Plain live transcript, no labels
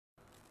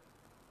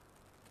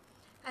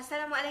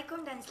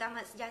Assalamualaikum dan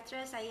selamat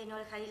sejahtera. Saya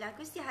Nur Khalilah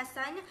Gusti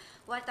Hassan,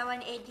 wartawan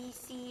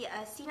edisi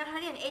Sinar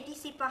Harian,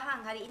 edisi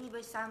Pahang. Hari ini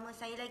bersama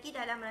saya lagi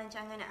dalam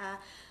rancangan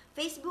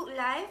Facebook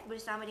Live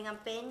bersama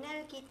dengan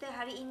panel kita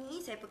hari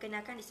ini. Saya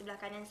perkenalkan di sebelah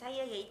kanan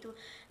saya iaitu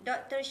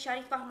Dr.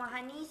 Sharifah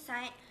Mahani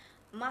Said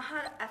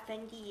Mahar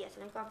Afendi.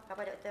 Assalamualaikum, apa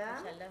khabar doktor?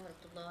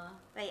 Assalamualaikum.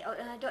 Baik,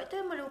 doktor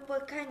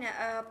merupakan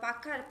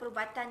pakar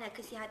perubatan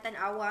kesihatan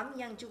awam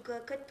yang juga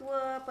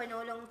ketua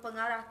penolong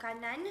pengarah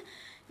kanan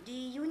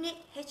di unit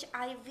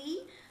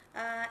HIV,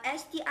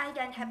 STI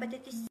dan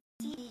hepatitis C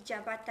di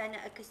Jabatan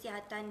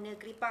Kesihatan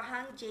Negeri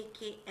Pahang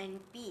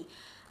JKNP.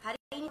 Hari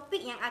ini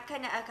topik yang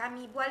akan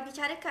kami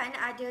bicarakan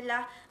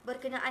adalah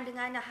berkenaan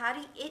dengan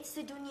Hari AIDS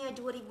Sedunia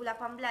 2018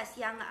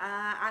 yang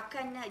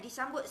akan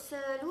disambut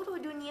seluruh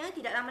dunia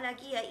tidak lama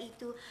lagi,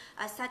 iaitu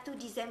 1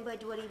 Disember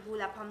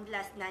 2018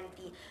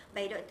 nanti.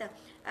 Baik doktor,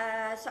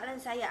 soalan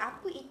saya,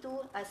 apa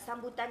itu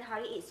sambutan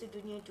Hari AIDS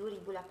Sedunia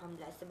 2018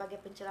 sebagai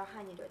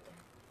pencerahannya doktor?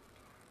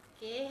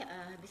 Okey,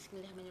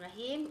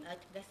 bismillahirrahmanirrahim.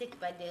 Terima kasih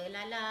kepada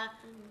Lala,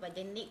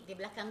 kepada Nick di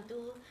belakang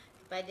tu,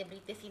 kepada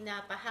Berita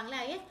Sinar Pahang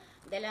lah ya,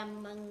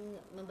 dalam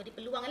memberi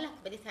peluang lah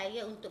kepada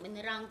saya untuk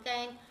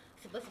menerangkan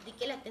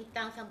sedikit lah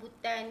tentang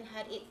sambutan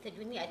Hari AIDS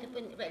Sedunia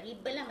ataupun red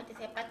ribbon lah macam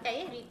saya pakai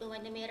ya, ribbon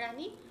warna merah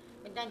ni,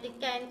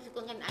 menandakan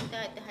sokongan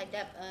anda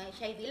terhadap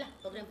HIV lah,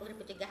 program-program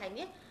pencegahan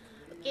ya.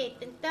 Okey,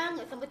 tentang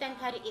sambutan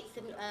Hari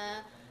AIDS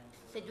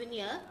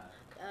Sedunia,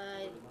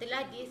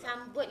 telah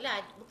disambut lah,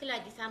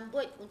 bukanlah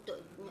disambut untuk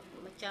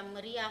macam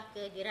meriah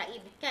ke dirai,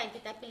 bukan,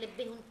 tetapi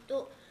lebih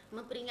untuk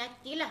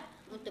memperingati lah,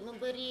 untuk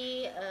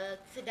memberi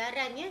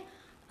kesedaran ya,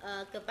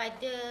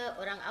 kepada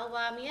orang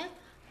awam ya,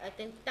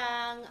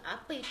 tentang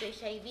apa itu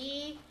HIV,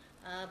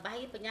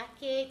 bahaya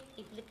penyakit,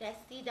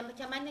 implikasi dan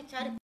macam mana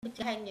cara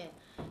pencegahannya.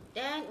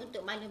 Dan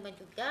untuk makluman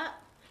juga,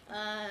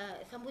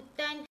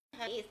 sambutan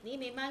Hari AIDS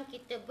ni memang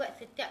kita buat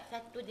setiap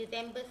 1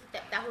 Disember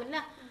setiap tahun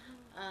lah.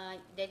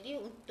 Jadi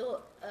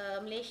untuk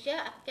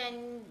Malaysia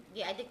akan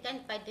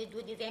diadakan pada 2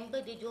 Disember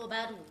di Johor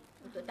Bahru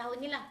untuk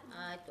tahun ni lah.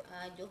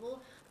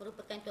 Johor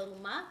merupakan tuan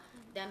rumah,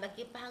 dan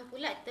bagi Pahang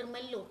pula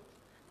Temerloh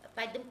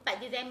pada 4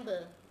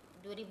 Disember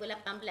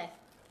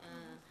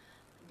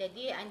 2018.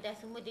 Jadi anda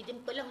semua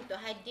dijemputlah untuk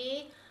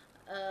hadir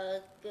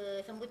ke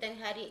sambutan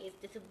Hari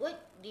AIDS tersebut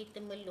di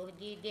Temerloh,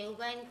 di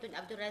Dewan Tun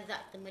Abdul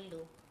Razak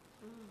Temerloh.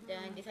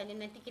 Dan di sana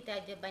nanti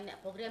kita ada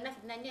banyak program lah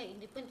sebenarnya.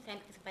 Ini pun saya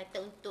ambil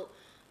kesempatan untuk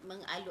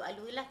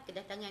mengalu-alu lah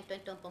kedatangan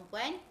tuan-tuan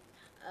perempuan.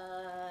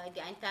 Di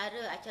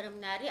antara acara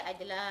menarik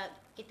adalah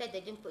kita ada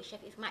jemput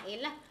Chef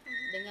Ismail lah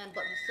dengan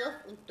Bob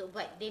Yusof untuk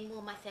buat demo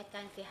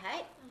masakan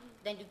sihat.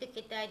 Dan juga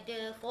kita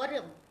ada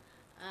forum.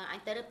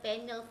 Antara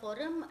panel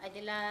forum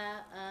adalah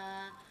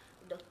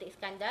Dr.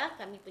 Iskandar,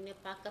 kami punya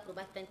pakar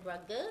perubatan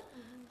keluarga,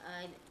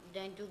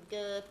 dan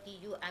juga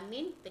PU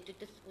Amin,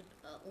 Pencetus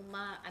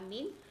Umar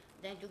Amin,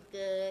 dan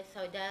juga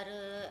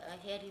saudara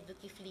Harry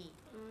Zulkifli.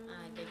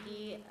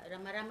 Jadi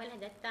ramai-ramailah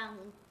datang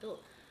untuk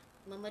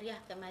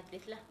memeriahkan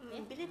majlis lah.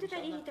 Bila tu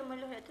tadi di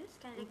Temerloh doktor?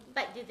 Sekali lagi.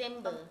 4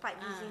 Disember. 4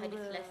 Disember. Hari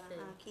Selasa.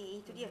 Okey,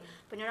 itu dia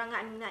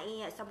penerangan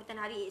mengenai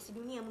sambutan Hari AIDS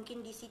Sedunia.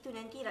 Mungkin di situ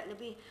nanti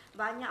lebih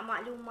banyak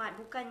maklumat,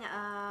 bukan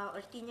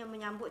artinya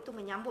menyambut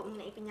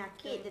mengenai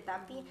penyakit,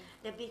 tetapi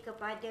lebih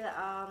kepada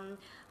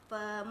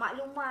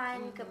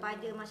pemakluman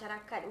kepada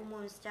masyarakat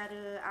umum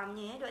secara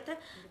amnya ya doktor.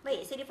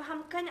 Baik, saya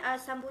difahamkan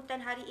sambutan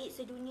Hari AIDS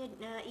Sedunia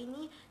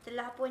ini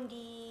telah pun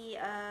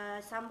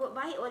disambut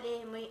baik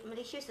oleh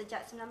Malaysia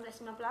sejak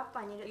 1998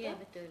 ya doktor. Ya,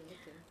 betul.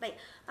 Baik,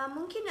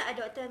 mungkin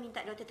doktor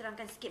minta doktor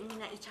terangkan sikit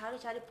mengenai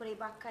cara-cara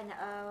perebakan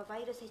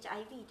virus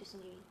HIV itu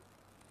sendiri.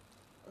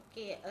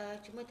 Okey,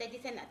 cuma tadi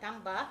saya nak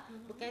tambah,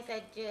 bukan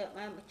saja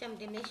macam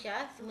di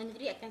Malaysia semua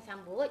negeri akan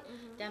sambut,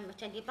 dan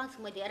macam di Jepang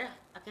semua daerah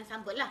akan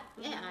sambut lah.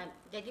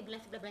 Jadi bulan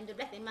 11, bulan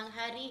 12 memang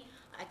hari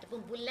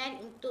ataupun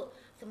bulan untuk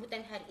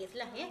sambutan Hari AIDS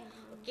lah ya.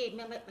 Okey,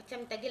 macam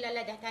tadi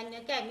Lala dah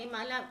tanya kan,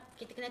 memanglah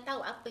kita kena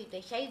tahu apa itu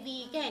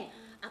HIV kan,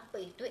 apa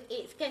itu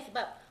AIDS kan,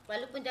 sebab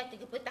walaupun dah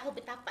 30 tahun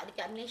bertapak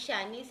dekat Malaysia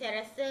ni,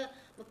 saya rasa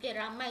mungkin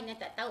ramai yang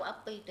tak tahu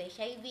apa itu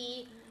HIV,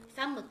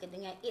 sama ke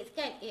dengan AIDS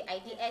kan,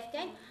 AIDS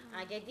kan.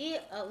 Jadi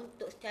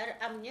untuk secara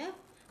amnya,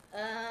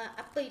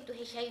 apa itu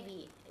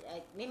HIV,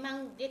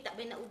 memang dia tak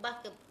boleh nak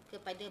ubah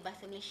kepada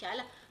bahasa Malaysia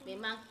lah.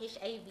 Memang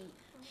HIV,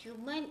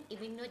 Human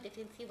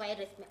Immunodeficiency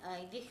Virus.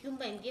 Dia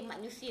human, dia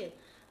manusia.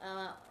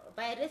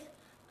 Virus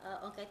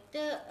orang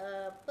kata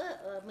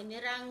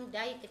menyerang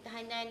daya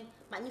ketahanan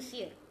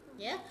manusia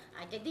ya.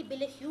 Jadi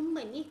bila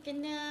human ni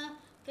kena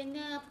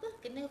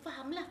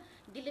fahamlah,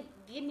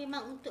 dia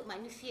memang untuk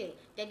manusia.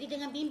 Jadi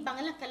jangan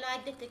bimbanglah kalau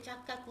ada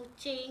tercakar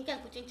kucing kan,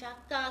 kucing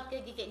cakar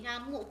ke gigit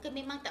nyamuk ke,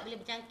 memang tak boleh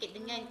berjangkit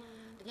dengan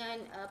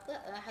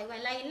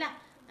haiwan lain lah.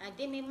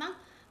 Dia memang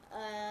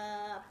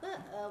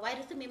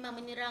virus tu memang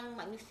menyerang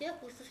manusia,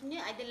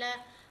 khususnya adalah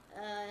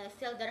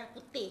sel darah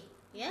putih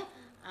ya.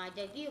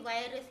 Jadi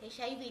virus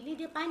HIV ni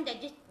dia pandai,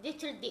 dia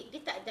cerdik,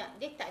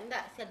 dia tak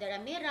nak sel darah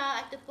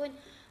merah ataupun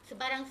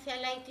sebarang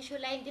sel lain, tisu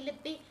lain. Dia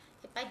lebih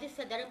kepada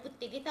sel darah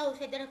putih. Dia tahu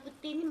sel darah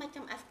putih ni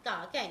macam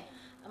askar kan.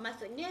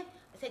 Maksudnya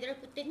sel darah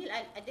putih ni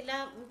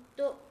adalah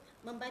untuk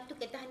membantu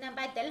ketahanan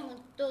badan lah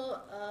untuk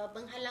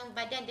menghalang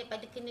badan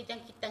daripada kena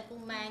jangkitan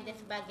kuman dan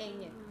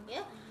sebagainya,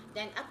 ya.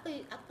 Dan apa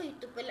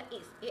itu pula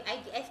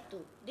AIDS tu?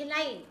 Dia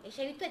lain.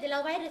 HIV tu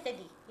adalah virus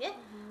tadi, ya.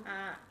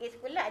 AIDS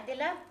pula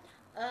adalah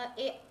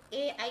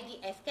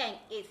AIDS kan.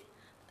 AIDS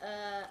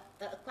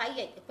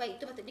acquired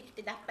itu maksudnya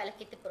kita dapatlah,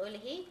 kita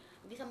perolehi.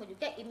 Dia sama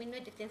juga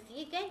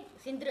immunodeficiency kan,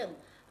 sindrom.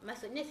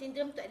 Maksudnya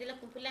sindrom tu adalah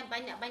kumpulan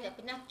banyak-banyak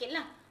penyakit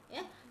lah,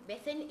 ya.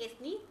 Biasanya AIDS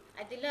ni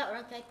adalah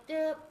orang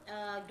kata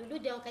dulu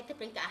dia orang kata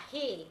peringkat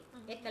akhir.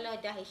 Ya, kalau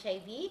dah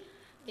HIV,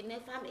 kena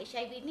faham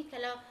HIV ni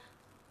kalau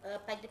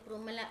pada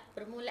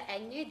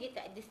permulaannya dia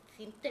tak ada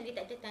simptom, dia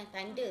tak ada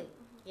tanda-tanda,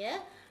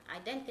 ya.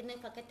 Dan kena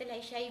katalah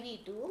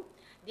HIV tu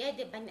dia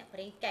ada banyak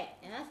peringkat,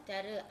 ya.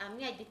 Secara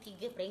amnya ada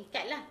 3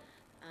 peringkat lah.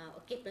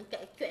 Okey,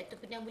 peringkat akut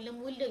ataupun yang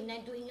mula-mula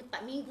yang 2 hingga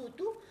 4 minggu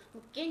tu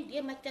mungkin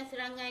dia macam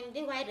serangan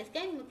dia virus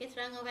kan, mungkin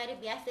serangan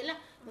virus biasalah,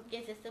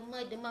 mungkin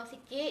sesama demam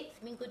sikit,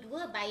 seminggu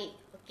 2 baik.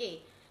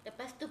 Okey,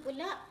 lepas tu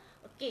pula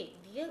okey,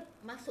 dia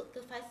masuk ke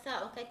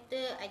fasa, orang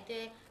kata ada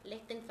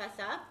latent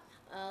fasa,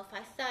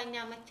 fasa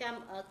yang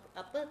macam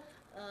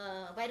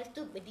virus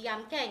tu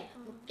berdiam kan,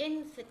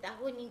 mungkin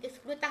setahun hingga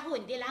 10 tahun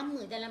dia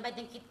lama dalam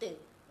badan kita,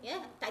 ya,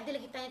 tak ada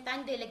lagi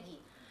tanda-tanda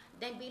lagi.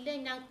 Dan bila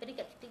yang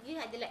peringkat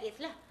ketiga adalah AIDS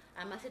lah,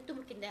 masa tu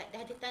mungkin dah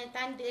ada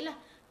tanda-tanda lah.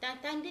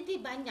 Tanda-tanda dia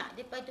banyak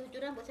daripada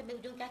hujung rambut sampai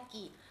hujung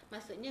kaki.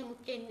 Maksudnya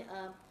mungkin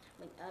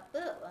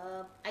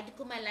ada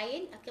kuman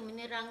lain akan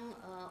menyerang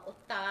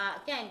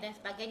otak kan dan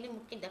sebagainya,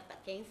 mungkin dapat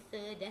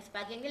kanser dan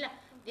sebagainya lah.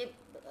 Dia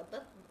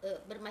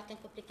bermacam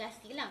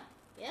komplikasi lah,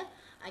 ya.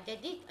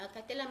 Jadi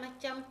katalah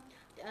macam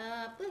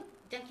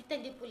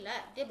jangkitan dia pula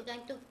dia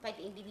bergantung kepada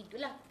individu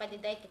lah, pada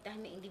daya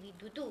ketahanan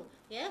individu tu,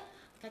 ya.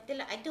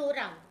 Katalah ada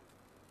orang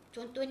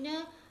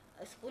contohnya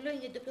 10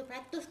 hingga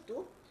 20%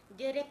 tu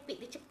dia rapid,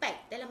 dia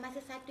cepat dalam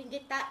masa 1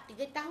 hingga 3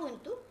 tahun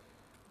tu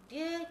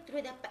dia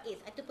terus dapat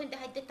AIDS ataupun dah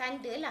ada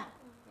tanda lah,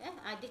 ya.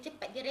 Dia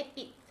cepat, dia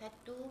rapid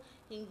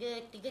 1 hingga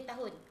 3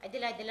 tahun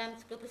adalah dalam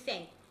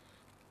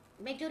 10%.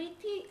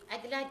 Majoriti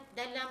adalah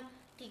dalam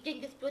 3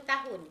 hingga 10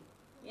 tahun,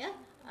 ya.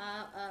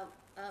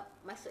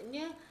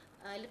 Maksudnya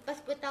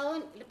lepas 10 tahun,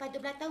 lepas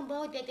 12 tahun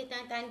baru dia ada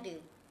tanda-tanda,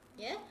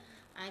 ya.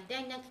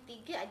 Dan yang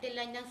ketiga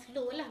adalah yang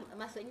slow lah,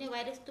 maksudnya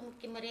virus tu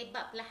mungkin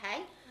merebak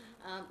perlahan,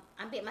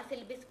 ambil masa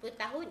lebih 10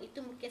 tahun, itu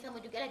mungkin sama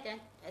jugalah dalam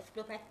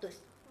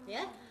 10%,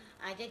 ya.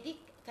 Jadi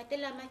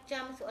katalah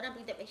macam seorang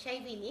pengidap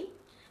HIV ni,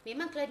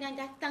 memang kalau yang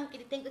datang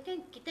kita tengok kan,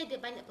 kita ada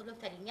banyak peluang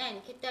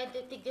saringan, kita ada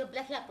 13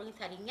 lah peluang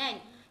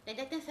saringan, dan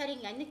datang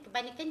saringan ni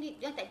kebanyakan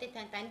dia tak ada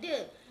tanda-tanda,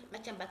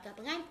 macam bakal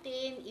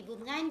pengantin, ibu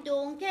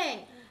mengandung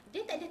kan,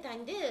 dia tak ada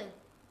tanda.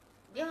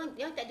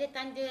 Dia tak ada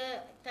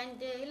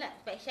tanda lah,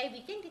 sebab HIV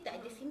kan dia tak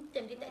ada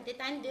simptom, dia tak ada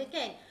tanda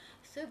kan.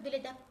 So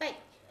bila dapat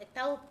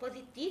tahu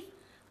positif,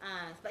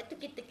 sebab tu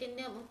kita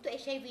kena untuk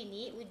HIV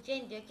ni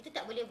ujian dia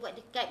kita tak boleh buat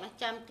dekat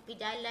macam tepi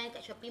jalan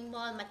kat shopping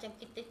mall, macam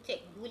kita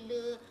cek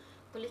gula,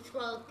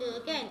 kolesterol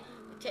ke kan,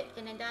 cek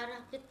tekanan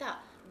darah ke tak.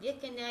 Dia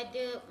kena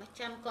ada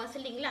macam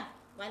counselling lah,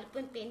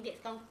 walaupun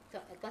pendek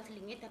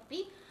counselingnya,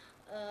 tapi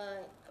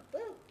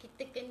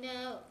kita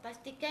kena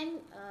pastikan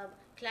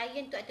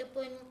klien tu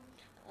ataupun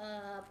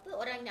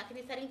orang nak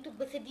kena saring tu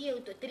bersedia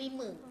untuk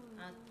terima.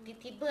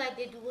 Tiba-tiba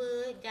ada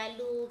 2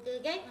 jalur ke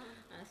kan,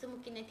 so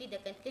mungkin nanti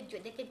dia akan terkejut,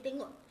 dia akan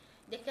tengok,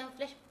 dia akan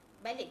flash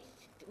balik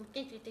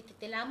mungkin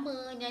cerita-cerita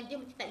lama yang dia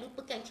mesti tak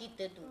lupakan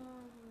cerita tu,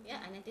 ya.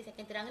 Nanti saya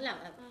akan teranglah.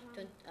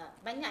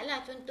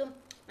 Banyaklah contoh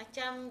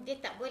macam dia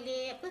tak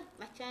boleh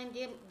macam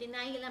dia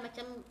denial lah,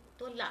 macam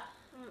tolak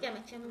kan,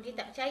 macam dia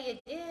tak percaya,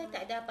 dia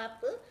tak ada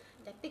apa-apa,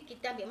 tapi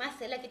kita ambil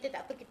masa lah, kita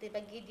tak apa, kita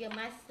bagi dia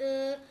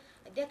masa,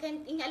 dia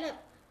akan ingatlah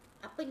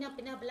apa yang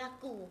pernah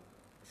berlaku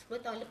 10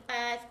 tahun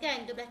lepas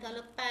kan, 12 tahun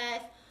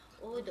lepas.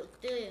 Oh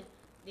doktor,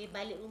 dia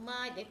balik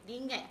rumah, dia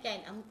ingat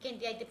kan, mungkin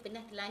dia ada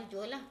pernah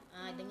terlanjur lah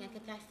dengan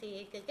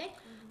kekasih ke kan,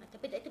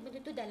 tapi tak tahu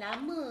benda tu dah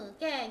lama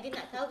kan, dia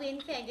nak kahwin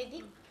kan.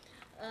 Jadi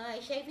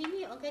HIV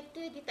ni orang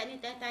kata dia tak ada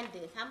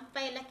tanda-tanda,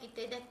 sampailah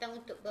kita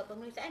datang untuk buat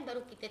pemeriksaan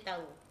baru kita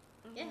tahu,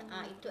 ya.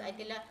 Itu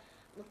adalah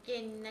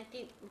mungkin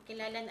nanti mungkin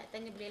Lala nak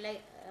tanya boleh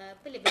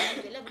lebih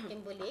lanjut lah, mungkin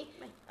boleh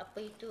apa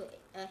itu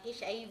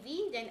HIV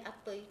dan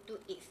apa itu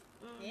AIDS,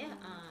 ya.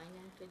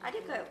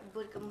 Adakah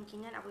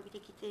berkemungkinan apabila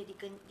kita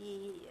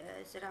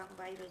diserang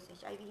virus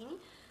HIV ini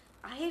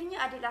akhirnya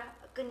adalah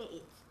kena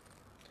AIDS?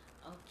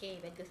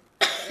 Okey, bagus.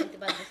 Itu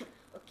bagus.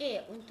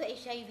 Okey, untuk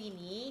HIV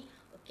ni,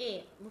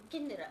 okey,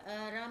 mungkin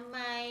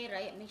ramai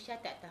rakyat Malaysia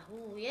tak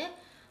tahu, ya.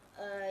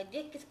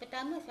 Dia kes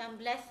pertama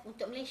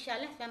untuk Malaysia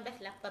lah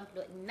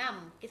 1986,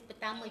 kes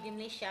pertama di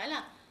Malaysia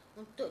lah.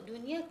 Untuk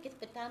dunia kes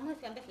pertama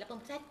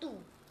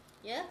 1981,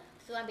 ya.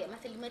 So ambil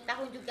masa 5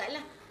 tahun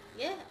jugalah,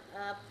 ya.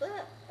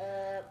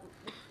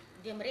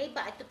 Dia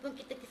merebak ataupun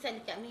kita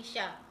kesan dekat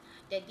Malaysia.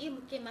 Jadi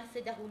mungkin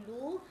masa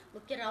dahulu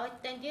mungkin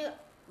rawatan dia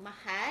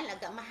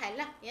agak mahal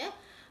lah, ya.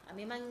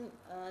 Memang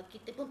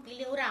kita pun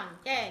pilih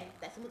orang kan,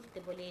 tak semua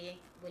kita boleh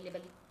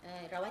bagi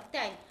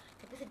rawatan.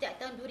 Tapi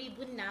sejak tahun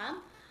 2006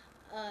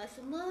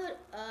 semua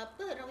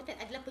rawatan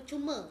adalah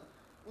percuma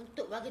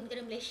untuk warga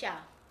negara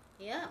Malaysia,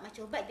 Ya,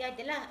 macam ubat dia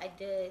adalah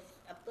ada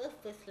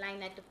first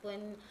line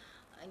ataupun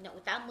yang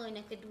utama,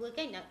 yang kedua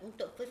kan.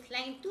 Untuk first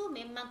line tu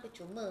memang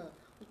percuma.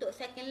 Untuk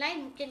second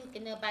line mungkin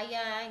kena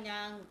bayar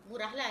yang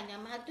murah lah. Yang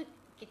mahal tu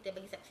kita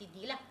bagi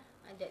subsidi lah.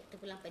 Ada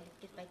terpulang pada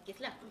kes by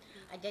kes lah.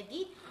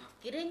 Jadi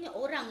kiranya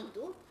orang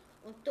tu,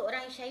 untuk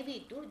orang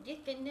HIV tu, dia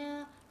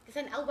kena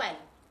kesan awal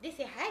dia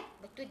sihat,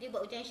 betul dia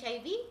buat ujian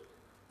HIV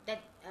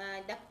dan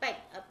dapat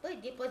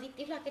dia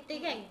positif lah kata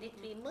kan, dia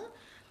terima.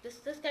 Terus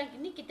sekarang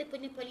ni kita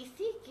punya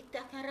polisi,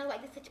 kita akan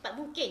rawat dia secepat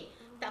mungkin.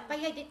 Tak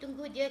payah dia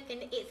tunggu dia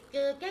kena AIDS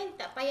ke kan,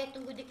 tak payah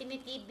tunggu dia kena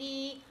TB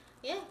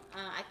ya,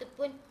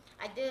 ataupun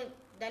ada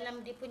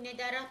dalam dia punya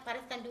darah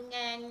paras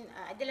kandungan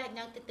adalah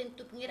yang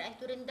tertentu pengiraan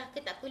tu rendah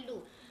ke, tak perlu.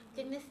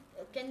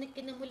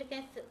 Kena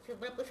mulakan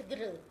seberapa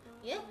segera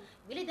ya.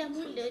 Bila dah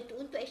mula tu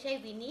untuk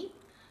HIV ni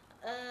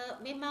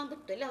memang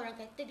betul lah orang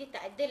kata dia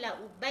tak adalah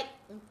ubat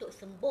untuk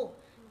sembuh,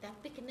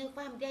 tapi kena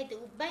faham dia ada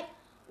ubat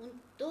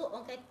untuk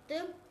orang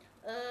kata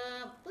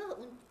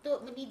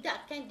untuk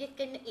menidakkan dia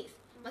kena AIDS.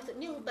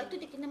 Maksudnya ubat tu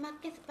dia kena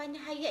makan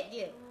sepanjang hayat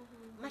dia.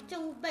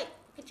 Macam ubat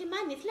kecil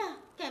manis lah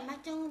kan,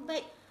 macam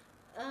ubat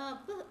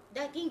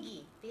dah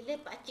tinggi. Bila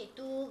pakcik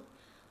tu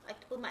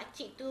ataupun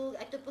makcik tu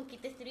ataupun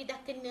kita sendiri dah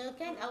kena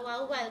kan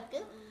awal-awal ke,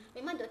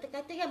 memang doktor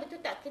kata kan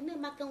betul tak, kena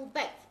makan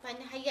ubat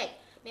sepanjang hayat.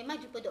 Memang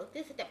jumpa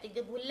doktor setiap 3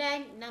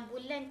 bulan, 6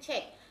 bulan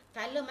cek.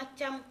 Kalau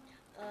macam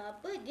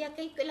dia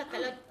akan ikutlah.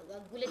 Kalau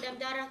gula dalam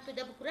darah tu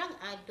dah berkurang,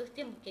 dos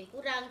dia mungkin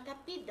kurang.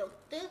 Tapi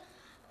doktor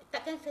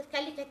takkan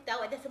sekali kata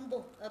awak dah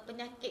sembuh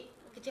penyakit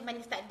kecil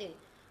manis, tak ada.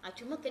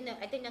 Cuma kena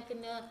ada yang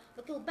kena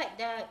pakai ubat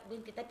dah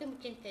berhenti, tapi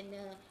mungkin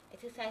kena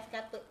exercise ke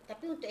apa.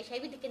 Tapi untuk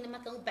HIV dia kena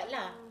makan ubat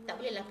lah. Tak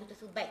bolehlah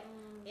putus ubat.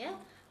 Ya.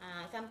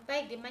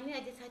 Sampai di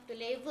mana ada satu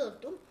level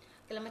tu,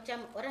 kalau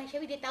macam orang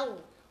HIV dia tahu.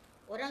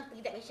 Orang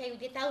pengidap HIV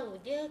dia tahu.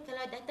 Dia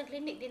kalau datang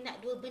klinik dia nak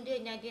dua benda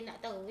yang dia nak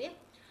tahu ya.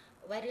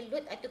 Viral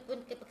load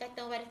ataupun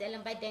kepekatan virus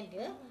dalam badan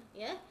dia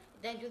ya,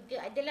 dan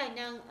juga adalah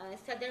yang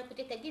sel darah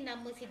putih tadi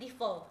nama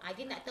CD4.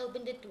 Dia nak tahu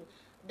benda tu.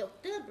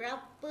 Doktor,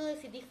 berapa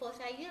CD4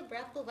 saya,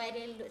 berapa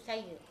viral load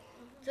saya.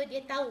 So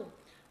dia tahu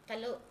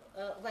kalau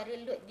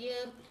viral load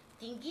dia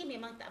tinggi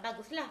memang tak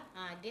baguslah.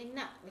 Dia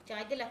nak macam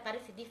adalah para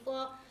CD4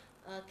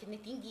 kena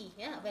tinggi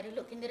ya, viral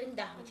load kena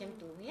rendah macam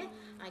tu ya.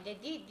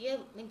 Jadi dia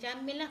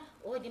menjaminlah,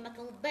 dia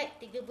makan ubat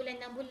 3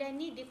 bulan 6 bulan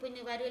ni dia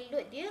punya viral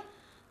load dia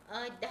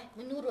dah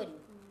menurun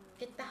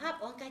ke tahap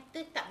orang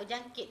kata tak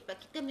berjangkit. Sebab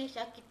kita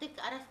Malaysia, kita ke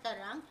arah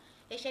sekarang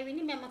HIV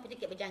ni memang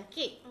penyakit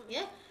berjangkit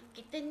ya.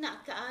 Kita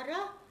nak ke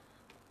arah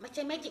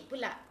macam magic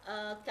pula,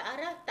 ke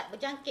arah tak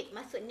berjangkit.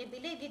 Maksudnya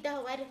bila dia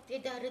dah virus dia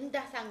dah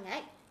rendah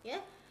sangat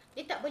ya,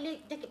 dia tak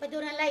boleh jangkit pada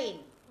orang lain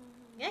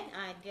ya.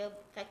 Dia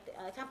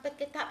kata sampai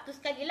ke tahap tu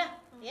sekali lah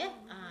ya.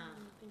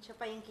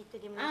 Pencapaian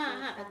kita di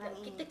Malaysia sekarang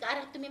ini. Kita ke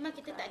arah tu memang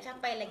kita tak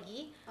capai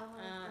lagi.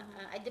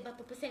 Ada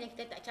berapa persen yang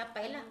kita tak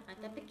capai lah.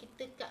 Tapi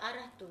kita ke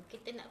arah tu.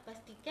 Kita nak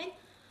pastikan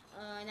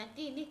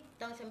nanti ni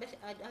tahun 19,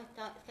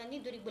 sekarang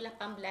ni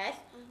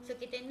 2018. So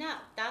kita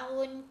nak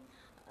tahun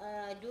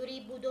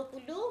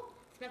 2020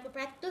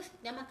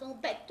 90% yang makan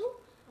ubat tu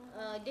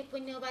dia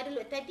punya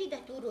viral load tadi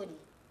dah turun.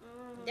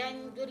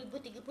 Dan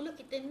 2030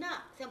 kita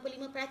nak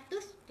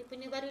 95% dia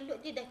punya viral load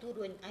dia dah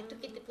turun. Itu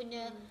kita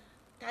punya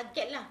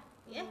target lah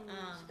ya.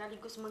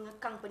 Sekaligus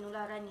mengekang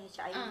penularan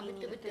HIV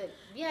ni. Betul.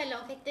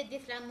 Biarlah orang kata dia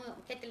selama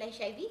katalah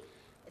HIV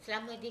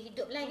selama dia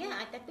hidup lah ya,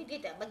 tapi dia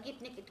tak bagi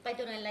penyakit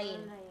kepada orang lain.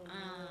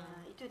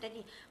 Itu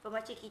tadi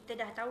pembaca kita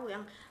dah tahu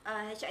yang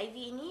HIV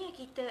ini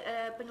kita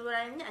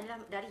penularannya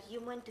adalah dari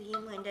human to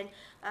human, dan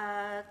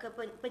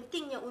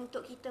pentingnya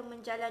untuk kita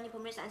menjalani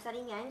pemeriksaan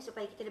saringan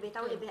supaya kita lebih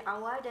tahu lebih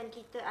awal, dan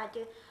kita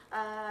ada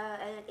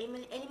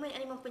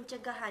elemen-elemen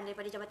pencegahan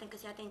daripada Jabatan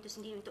Kesihatan itu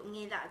sendiri untuk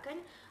mengelakkan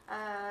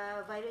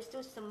virus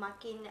tu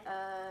semakin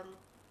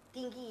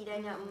tinggi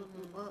dan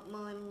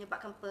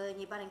menyebabkan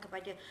penyebaran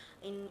kepada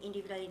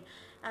individu lain.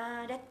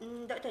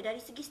 Doktor, dari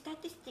segi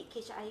statistik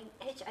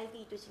HIV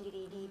itu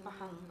sendiri di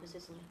Pahang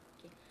khususnya.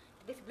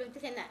 Tapi sebelum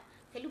tu saya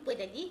lupa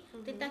tadi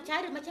tentang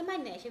cara macam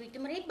mana HIV itu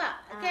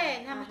merebak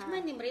kan. Macam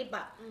mana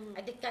merebak?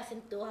 Adakah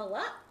sentuh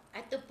awak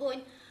ataupun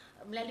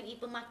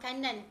melalui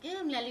pemakanan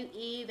ke,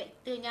 melalui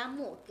vektor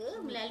nyamuk ke,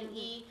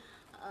 melalui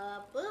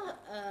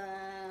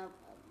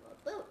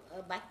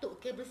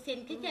batuk ke,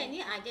 bersin ke kan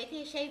ya.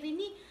 Jadi HIV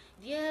ni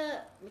dia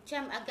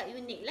macam agak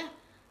unik lah.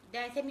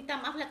 Dan saya minta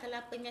maaf lah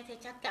kalau apa yang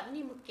saya cakap ni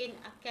mungkin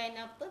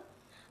akan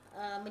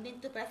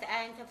menyentuh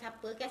perasaan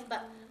siapa-siapa kan.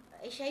 Sebab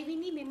HIV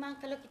ni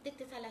memang kalau kita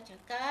tersalah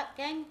cakap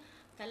kan,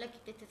 kalau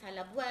kita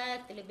tersalah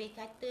buat, terlebih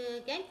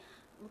kata kan,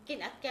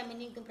 mungkin akan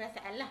menyinggung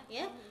perasaan lah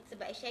ya.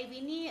 Sebab HIV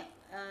ni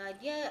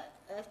dia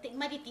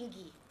stigma dia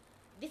tinggi.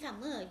 Dia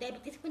sama,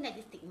 diabetes pun ada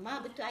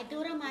stigma. Betul, ada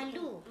orang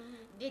malu.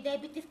 Dia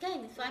diabetes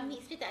kan, suami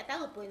isteri tak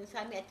tahu pun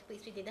suami ataupun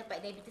isteri dia dapat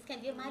diabetes kan,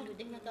 dia malu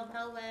dengan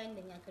kawan-kawan,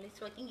 dengan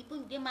kolesterol tinggi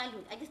pun dia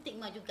malu. Ada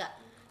stigma juga.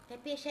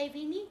 Tapi HIV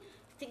ni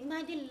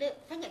stigma dia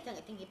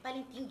sangat-sangat tinggi,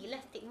 paling tinggilah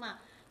stigma.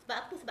 Sebab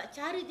apa? Sebab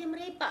cara dia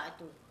merebak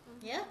tu.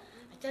 Ya,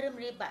 cara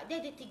merebak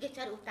dia ada 3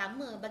 cara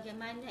utama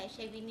bagaimana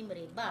HIV ni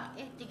merebak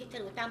ya, 3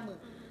 cara utama.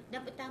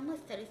 Dan pertama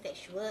secara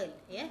seksual,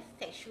 ya,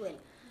 seksual.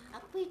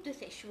 Apa itu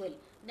seksual?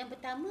 Dan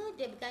pertama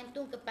dia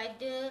bergantung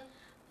kepada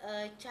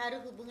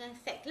cara hubungan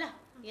seks lah,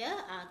 ya.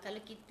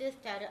 Kalau kita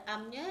secara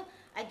amnya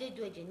ada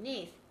dua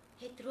jenis.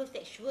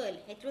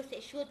 Heteroseksual.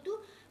 Heteroseksual tu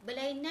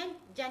berlainan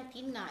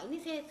jantina. Ini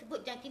saya sebut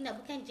jantina,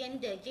 bukan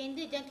gender.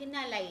 Gender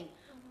jantina lain.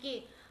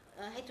 Okey,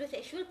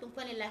 heteroseksual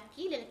perempuan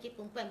lelaki, lelaki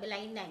perempuan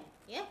berlainan,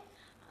 ya.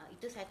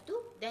 Itu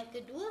satu. Dan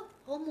kedua,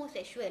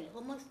 homoseksual.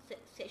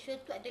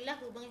 Homoseksual tu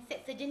adalah hubungan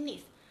seks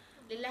sejenis.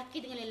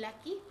 Lelaki dengan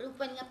lelaki,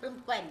 perempuan dengan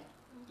perempuan,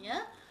 ya.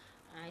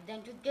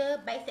 Dan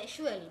juga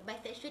bisexual.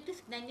 Bisexual tu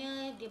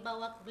sebenarnya dia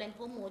bawa kumpulan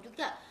homo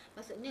juga.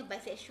 Maksudnya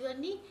bisexual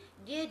ni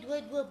dia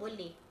dua-dua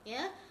boleh,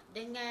 ya.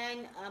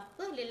 Dengan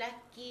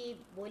lelaki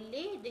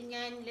boleh,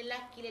 dengan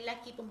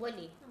lelaki-lelaki pun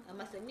boleh.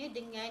 Maksudnya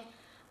dengan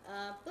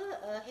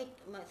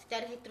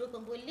secara hetero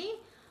pun boleh,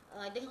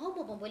 dengan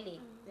homo pun boleh,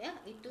 ya.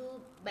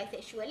 Itu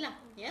bisexual lah,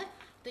 ya.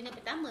 Itu yang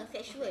pertama,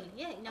 seksual,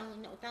 ya, yang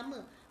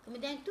utama.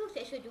 Kemudian tu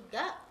seksual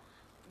juga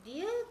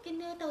dia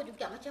kena tahu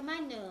juga macam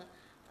mana.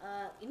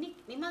 Ini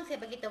memang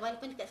saya bagi tahu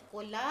walaupun dekat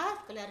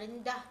sekolah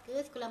rendah ke,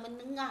 sekolah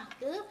menengah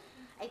ke,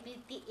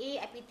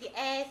 IPTA,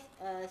 IPTS,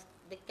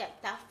 dekat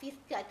tahfiz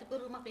ke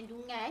ataupun rumah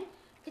perlindungan,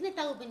 kena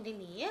tahu benda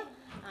ni, ya.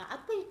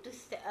 Apa itu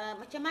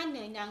macam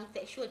mana yang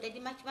seksual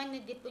tadi, macam mana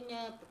dia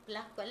punya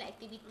pelakuan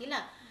aktiviti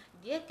lah.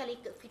 Dia kalau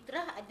ikut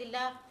fitrah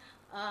adalah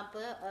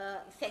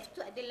seks tu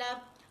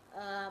adalah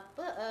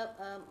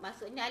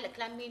maksudnya alat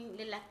kelamin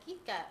lelaki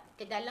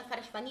ke dalam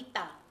faraj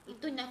wanita.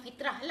 Itu yang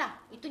fitrah lah,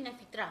 itu yang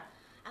fitrah.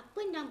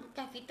 Apa yang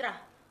bukan fitrah,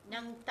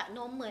 yang tak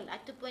normal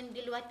ataupun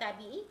di luar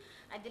tabi'i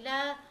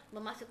adalah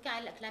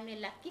memasukkan alat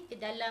kelamin lelaki ke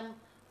dalam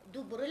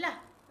dubur lah,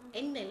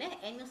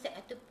 anal sex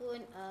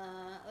ataupun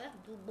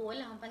dubur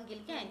lah orang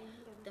panggil kan,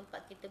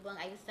 tempat kita buang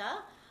air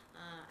besar,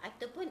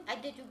 ataupun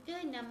ada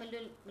juga yang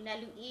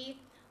melalui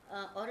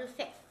oral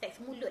sex, seks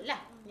mulut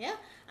lah, ya.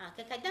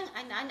 Kadang-kadang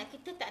anak-anak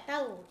kita tak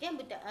tahu kan,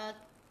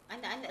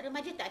 anak-anak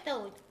remaja tak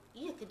tahu.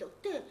 Ya ke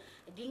doktor,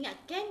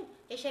 diingatkan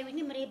HIV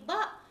ni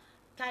merebak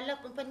kalau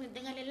perempuan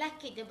dengan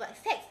lelaki dia buat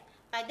seks.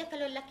 Padahal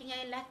kalau lelaki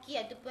dengan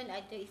lelaki ataupun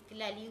ada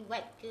istilah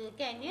liwat ke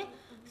kan, ya,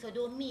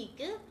 sodomi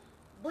ke,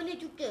 boleh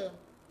juga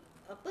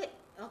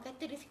orang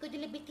kata risiko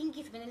dia lebih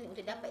tinggi sebenarnya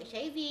untuk dapat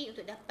HIV,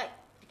 untuk dapat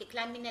penyakit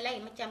kelamin yang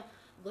lain macam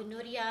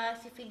gonoria,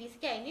 sifilis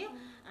kan, ya.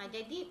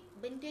 Jadi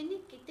benda ni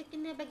kita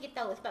kena bagi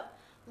tahu sebab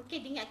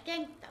mungkin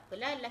diingatkan tak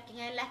apalah lelaki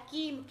dengan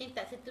lelaki, mungkin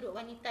tak seteruk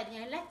wanita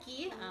dengan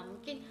lelaki, ya.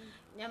 Mungkin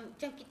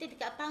macam kita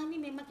dekat Pahang ni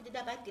memang kita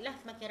dah batik lah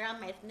semakin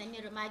ramai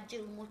sebenarnya remaja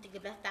umur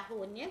 13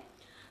 tahun, ya.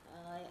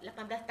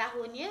 18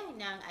 tahun, ya,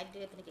 yang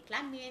ada penyakit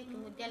kelamin,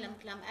 kemudian lama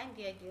kelamaan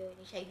dia ada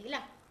HIV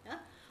lah, ya.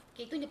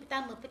 Okey, itu yang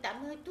pertama.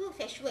 Pertama tu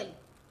seksual.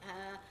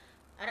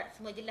 Harap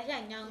semua jelas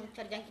kan yang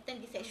cara jangkitan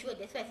di seksual.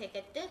 That's why saya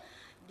kata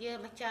dia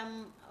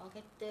macam orang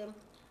kata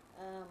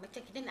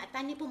macam kita nak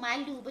tanya pun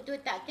malu, betul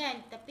tak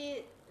kan?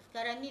 Tapi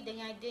sekarang ni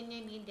dengan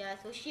adanya media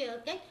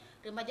sosial kan,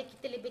 remaja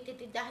kita lebih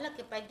terdedah lah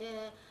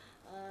kepada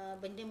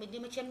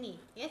benda-benda macam ni,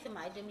 ya,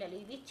 sama ada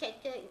melalui WeChat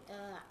ke,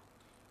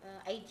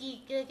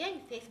 IG ke kan,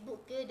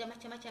 Facebook ke, dan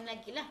macam-macam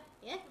lagi lah,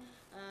 ya,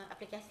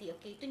 aplikasi.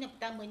 Okey, itu yang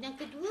pertama.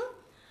 Yang kedua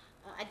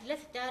adalah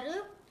secara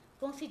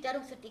kongsi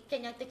jarum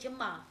suntikan yang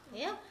tercemar,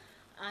 ya.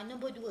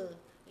 Nombor 2,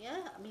 ya,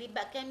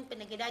 melibatkan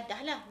penaga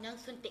dadah lah yang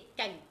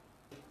suntikan.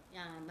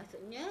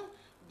 Maksudnya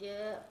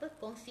dia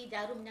kongsi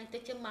jarum yang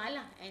tercemar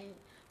lah. And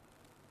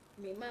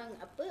memang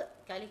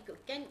kalau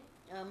ikutkan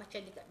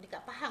macam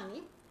dekat Pahang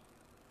ni,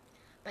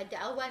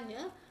 pada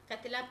awalnya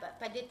katalah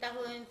pada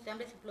tahun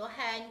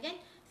 1910-an kan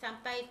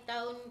sampai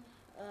tahun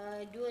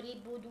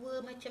 2002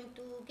 macam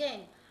tu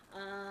kan,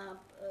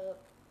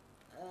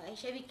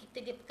 HIV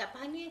kita di dekat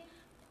Pahang ni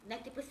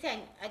 90%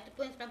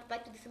 ataupun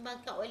 90%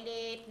 disumbangkan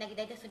oleh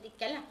penaga dadah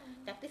suntikan lah.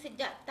 Tapi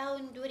sejak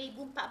tahun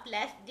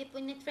 2014 dia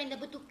punya trend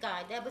dah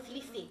bertukar, dah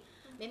berselisih.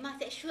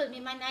 Memang seksual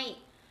memang naik.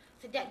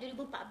 Sejak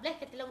 2014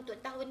 katalah untuk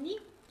tahun ni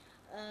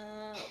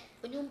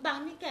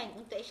penyumbang ni kan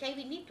untuk HIV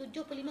ni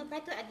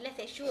 75% adalah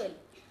seksual.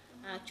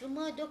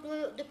 Cuma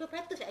 20%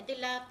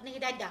 adalah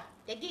penaga dadah.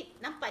 Jadi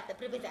nampak tak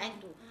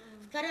perbezaan tu.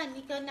 Sekarang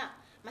ni kalau nak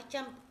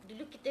macam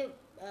dulu kita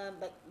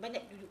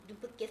banyak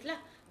jumpa kes lah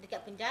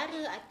dekat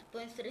penjara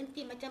ataupun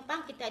serenti. Macam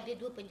Pahang kita ada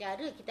 2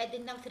 penjara, kita ada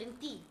 6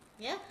 serenti,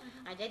 ya.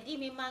 Jadi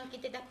memang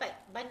kita dapat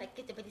banyak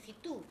kes daripada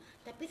situ.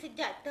 Tapi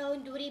sejak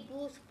tahun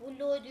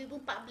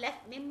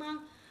 2010-2014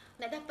 memang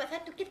nak dapat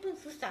satu kes pun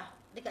susah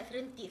dekat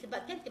serenti.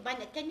 Sebab kan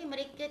kebanyakan ni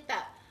mereka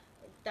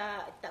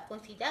tak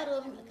kongsi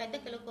jarum.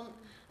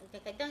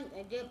 Kadang-kadang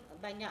dia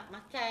banyak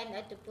makan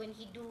ataupun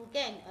hidu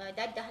kan,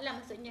 dadah lah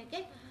maksudnya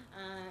kan.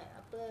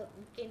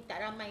 Mungkin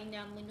tak ramai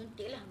yang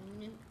menyuntik lah,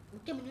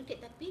 mungkin menyuntik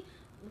tapi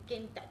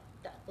mungkin tak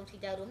kongsi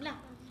jarum lah.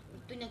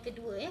 Itu yang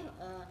kedua, ya.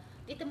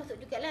 Dia termasuk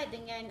jugalah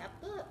dengan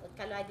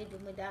kalau ada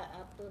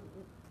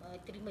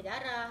terima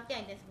darah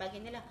kan dan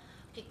sebagainya lah.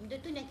 Okay,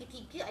 kemudian tu yang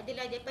ketiga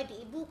adalah daripada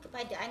ibu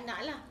kepada anak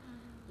lah.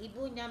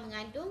 Ibu yang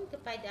mengandung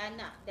kepada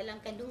anak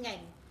dalam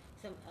kandungan,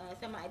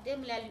 sama ada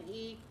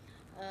melalui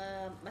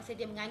masa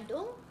dia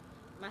mengandung,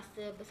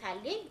 masa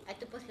bersalin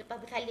ataupun selepas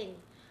bersalin.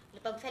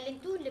 Lepas bersalin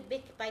tu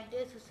lebih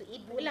kepada susu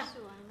ibu lah.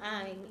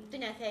 Itu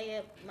yang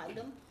saya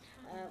maklum.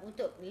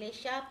 Untuk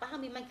Malaysia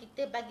faham memang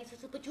kita bagi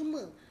susu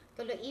percuma.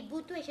 Kalau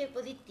ibu tu HIV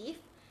positif,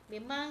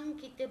 memang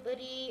kita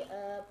beri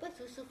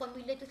susu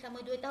formula tu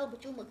selama 2 tahun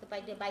percuma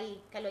kepada bayi.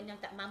 Kalau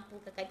yang tak mampu,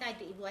 kadang-kadang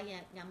ada ibu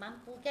ayah yang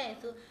mampu kan.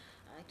 So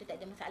itu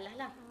tak ada masalah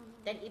lah.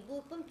 Dan ibu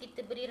pun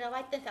kita beri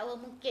rawatan seawal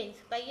mungkin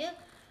supaya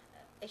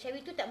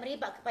HIV tu tak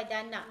merebak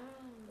kepada anak.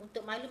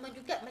 Untuk makluman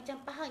juga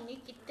macam Pahang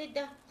ni kita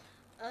dah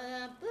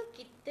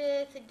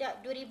kita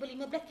sejak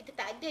 2015 kita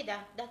tak ada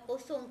dah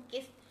kosong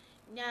kes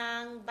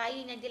yang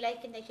bayi yang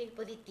dilahirkan HIV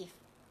positif.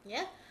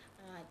 Ya.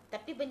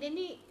 Tapi benda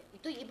ni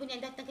itu ibu yang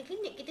datang ke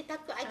klinik, kita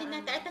takut ada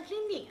yang tak datang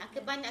klinik.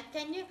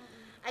 Kebanyakannya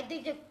ada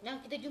je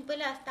yang kita jumpa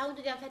lah setahun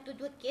tu dalam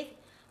 1-2 kes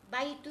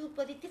bayi tu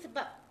positif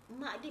sebab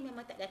mak dia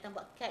memang tak datang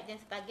buat kad dan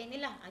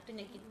sebagainya lah. Itu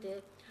yang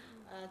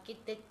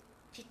kita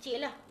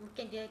cicil lah.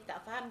 Mungkin dia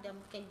tak faham dan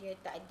mungkin dia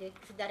tak ada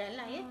kesedaran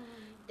lah ya.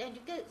 Dan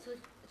juga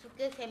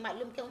suka saya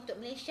maklumkan untuk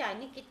Malaysia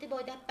ni kita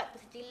baru dapat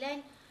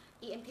persetujuan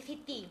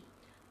EMTCT.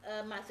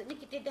 Maksudnya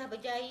kita dah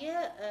berjaya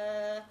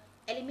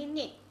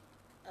eliminate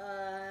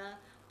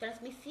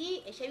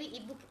transmisi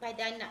HIV ibu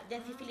kepada anak dan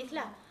sifilis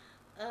lah.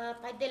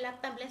 Pada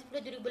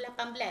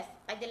 18/10/2018,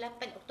 pada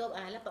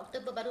 8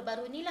 Oktober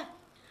baru-baru ni lah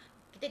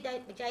kita dah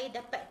berjaya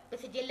dapat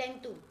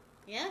persetujuan tu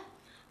ya.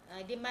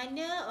 Di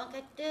mana orang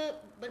kata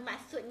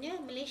bermaksudnya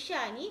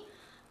Malaysia ni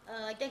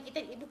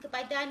jangkitan ibu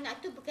kepada anak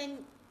tu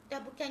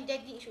bukan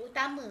jadi isu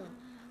utama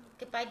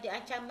kepada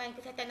ancaman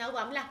kesihatan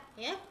awam lah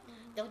ya.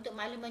 Dan untuk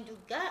makluman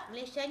juga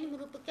Malaysia ni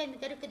merupakan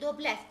negara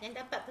ke-12 yang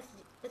dapat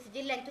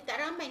persetujuan tu. Tak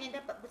ramai yang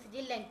dapat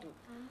persetujuan tu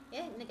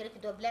ya, negara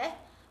ke-12.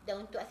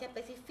 Dan untuk Asia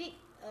Pasifik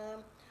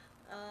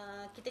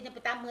kita yang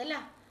pertama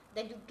lah.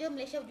 Dan juga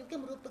Malaysia juga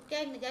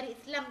merupakan negara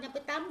Islam yang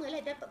pertama lah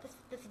dapat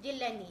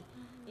persetujuan ni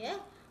ya.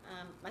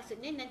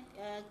 Maksudnya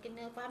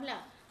kena faham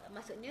lah.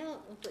 Maksudnya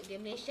untuk di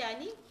Malaysia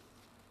ni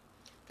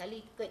kalau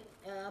ikut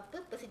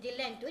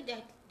persetujuan tu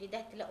dia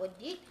dah telah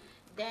audit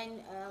dan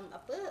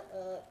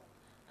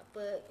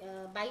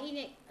bayi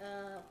ni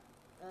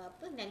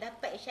yang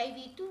dapat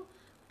HIV tu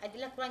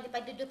adalah kurang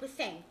daripada 2%.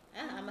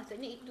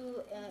 Maksudnya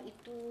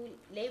itu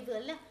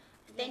level lah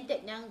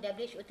standard yang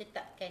WHO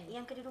tetapkan.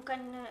 Yang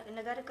kedudukan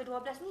negara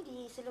ke-12 ni di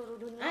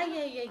seluruh dunia.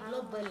 Ya,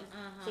 global.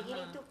 Saya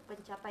kira itu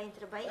pencapaian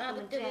terbaik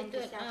Kementerian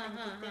Kesihatan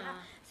kita.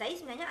 Saya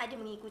sebenarnya ada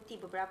mengikuti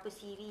beberapa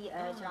siri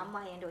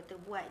ceramah yang doktor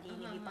buat di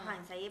negeri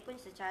Pahang. Saya pun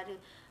secara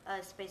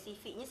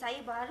spesifiknya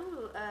saya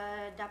baru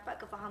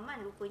dapat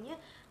kefahaman rupanya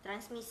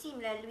transmisi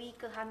melalui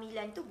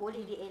kehamilan tu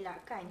boleh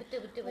dielakkan.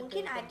 Betul.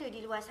 Mungkin ada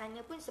di luar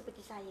sana pun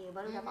seperti saya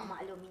baru dapat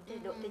maklum. Minta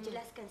doktor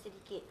jelaskan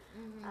sedikit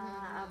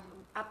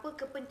apa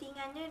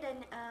kepentingannya dan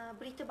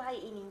berita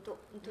baik ini untuk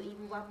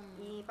ibu bapa,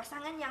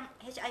 pasangan yang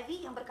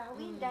HIV yang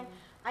berkahwin dan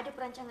ada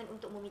perancangan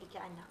untuk memiliki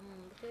anak.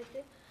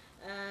 Betul.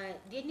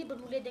 Dia ni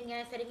bermula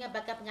dengan saringan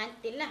bakal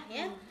pengantin lah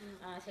ya.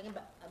 Saringan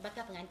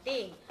bakal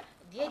pengantin.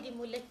 Dia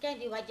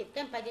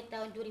diwajibkan pada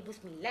tahun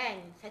 2009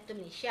 satu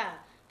Malaysia.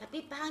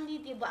 Tapi Pahang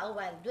ni dia buat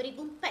awal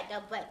 2004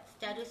 dah buat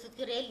secara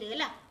sukarela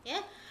lah ya.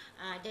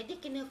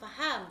 Jadi kena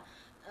faham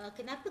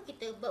kenapa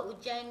kita buat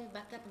ujian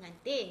bakal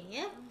pengantin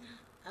ya.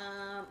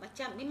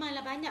 Macam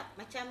memanglah banyak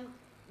macam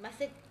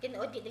masa kena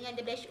audit dengan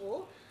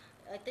WHO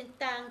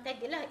tentang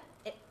tadilah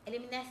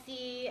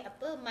eliminasi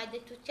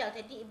mother to child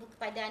tadi, ibu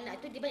kepada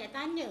anak tu, dia banyak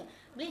tanya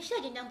Malaysia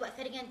je yang buat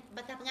saringan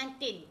bakal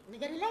pengantin,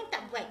 negara lain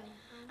tak buat.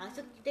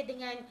 So kita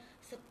dengan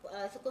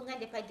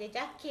sokongan daripada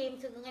JAKIM,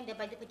 sokongan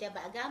daripada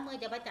pejabat agama,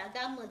 jabatan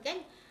agama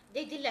kan,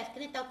 dia jelas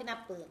kena tahu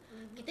kenapa.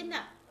 Kita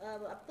nak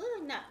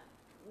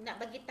nak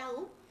bagi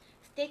tahu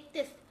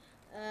status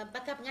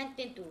bakal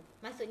pengantin tu.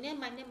 Maksudnya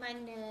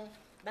mana-mana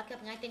bakal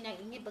pengantin yang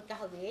ingin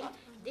berkahwin,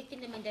 dia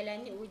kena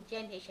menjalani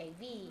ujian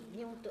HIV.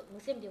 Ini untuk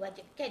Muslim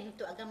diwajibkan,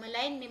 untuk agama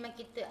lain memang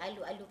kita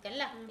alu-alukan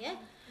lah ya.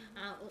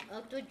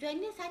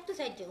 Tujuannya satu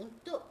saja,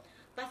 untuk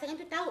pasangan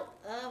tu tahu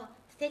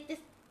status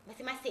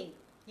masing-masing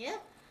ya.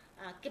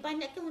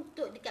 Kebanyakan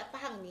untuk dekat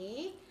Pahang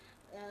ni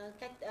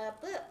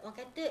orang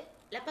kata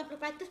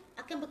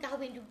 80% akan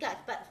berkahwin juga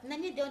sebab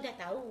sebenarnya dia orang dah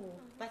tahu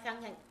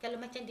pasangan. Kalau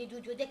macam dia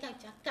jujur, dia akan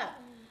cakap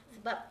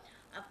sebab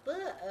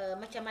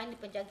macam mana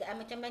penjagaan,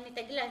 macam mana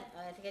tadilah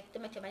saya kata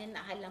macam mana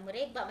nak halang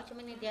merebak, macam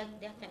mana dia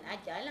akan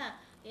ajarlah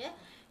ya.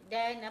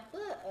 Dan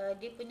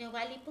dia punya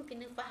wali pun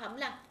kena faham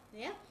lah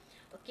ya.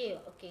 Okey,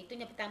 itu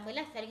yang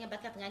pertamalah, saringan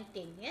bakal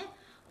pengantin ya.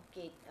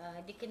 Okey,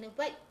 dia kena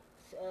buat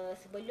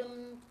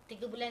sebelum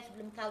 3 bulan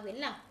sebelum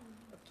kahwin lah.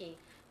 Okey,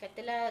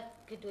 katalah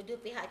kedua-dua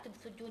pihak itu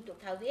bersetuju untuk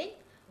kahwin.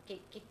 Okey,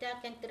 kita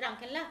akan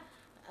terangkanlah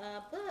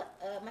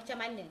macam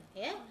mana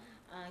ya.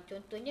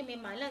 Contohnya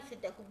memanglah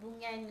setiap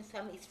hubungan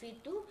suami isteri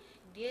tu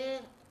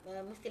dia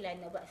mestilah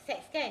nak buat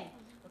seks kan.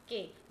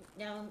 Okey,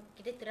 yang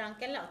kita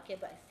terangkanlah, okey,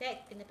 buat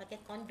seks kena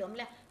pakai kondom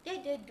lah. Dia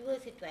ada dua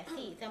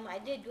situasi, sama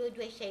ada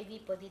dua-dua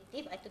HIV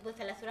positif ataupun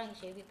salah seorang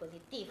HIV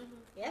positif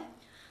ya.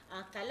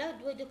 Kalau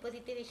dua-dua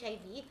positif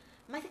HIV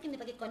masih kena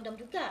pakai kondom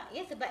juga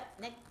ya, sebab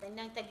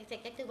yang tadi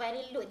saya kata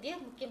viral load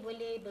dia mungkin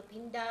boleh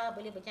berpindah,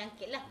 boleh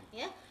berjangkit lah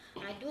ya.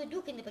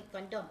 Dua-dua kena pakai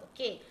kondom.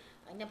 Okey,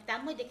 Yang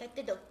pertama dia kata,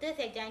 doktor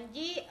saya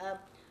janji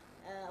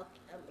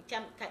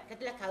macam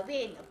katalah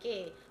kahwin,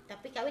 okey.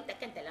 Tapi kahwin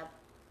takkan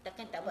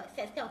tak buat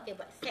seks kan? Okey,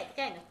 buat seks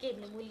kan? Okey,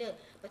 mula-mula.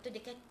 Lepas tu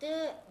dia kata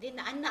dia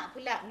nak anak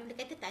pula. Mula-mula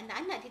kata tak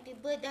nak anak,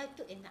 tiba-tiba dah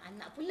tu nak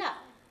anak pula.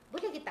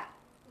 Boleh ke tak?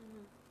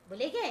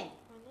 Boleh kan?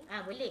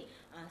 Boleh.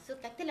 So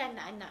katalah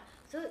nak anak.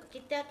 So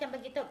kita akan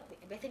bagi tahu,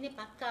 biasanya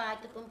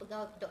pakar ataupun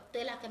pegawai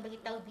doktor lah akan bagi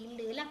tahu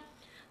bila lah.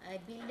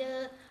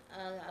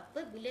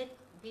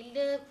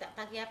 Bila tak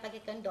pakai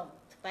kondom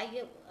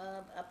supaya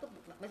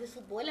masa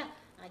subuh lah.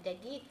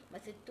 Jadi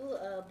masa tu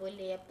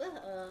boleh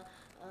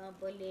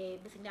boleh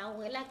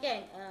bersenyawa lah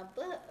kan,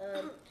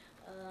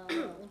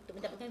 untuk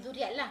mendapatkan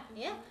zuriat lah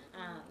ya.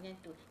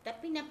 Yang tu.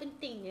 Tapi yang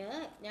pentingnya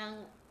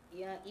yang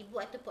ibu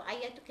ataupun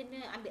ayah tu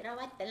kena ambil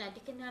rawatan lah,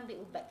 dia kena ambil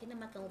ubat, kena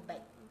makan ubat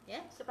ya.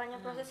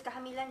 Sepanjang proses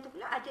kehamilan tu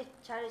pula ada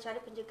cara-cara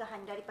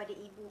pencegahan daripada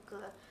ibu ke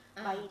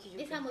bayi tu juga.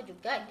 Dia sama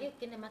juga, dia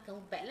kena makan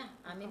ubat lah.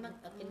 Memang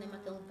kena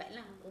makan ubat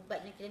lah.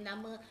 Ubat yang kena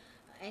nama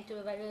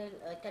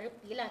antiretroviral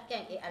therapy lah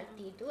kan, ART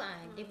tu.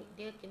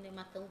 Dia kena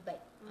makan ubat.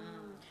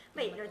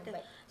 Baik doktor,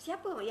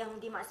 siapa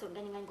yang dimaksudkan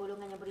dengan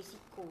golongan yang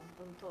berisiko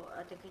untuk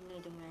terkena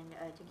dengan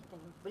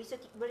jangkitan ini?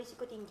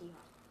 Berisiko tinggi.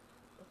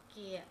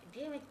 Okey,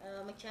 dia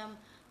macam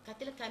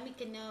katalah kami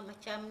kena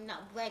macam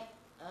nak buat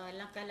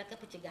langkah-langkah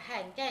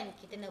pencegahan kan.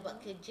 Kita nak buat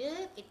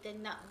kerja, kita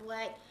nak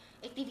buat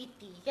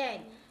aktiviti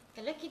kan.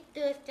 Kalau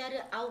kita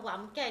secara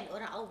awam kan,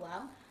 orang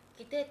awam,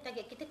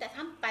 target kita tak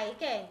sampai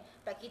kan.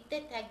 Sebab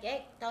kita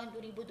target tahun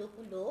 2020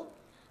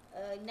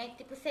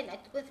 90%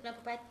 ataupun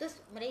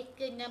 90%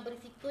 mereka yang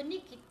berisiko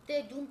ni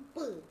kita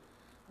jumpa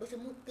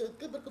bersemuka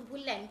ke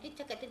berkumpulan.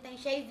 Kita cakap tentang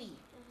HIV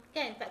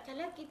kan. Sebab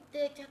kalau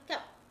kita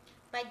cakap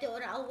pada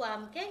orang awam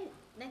kan,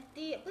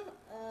 nanti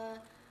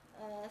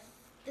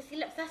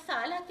tersilap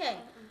sasar lah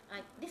kan.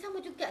 Dia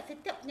sama juga,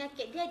 setiap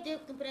penyakit dia ada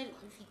kumpulan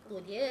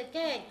risiko dia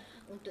kan.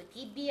 Untuk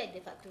TB ada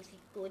faktor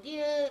risiko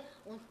dia,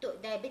 untuk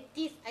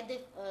diabetes ada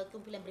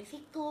kumpulan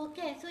berisiko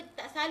kan. So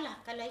tak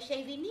salah kalau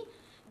HIV ni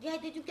dia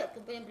ada juga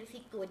kumpulan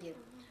berisiko dia.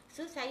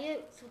 So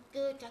saya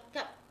suka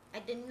cakap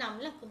ada 6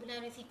 lah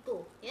kumpulan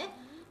risiko ya.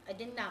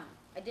 Ada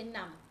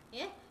 6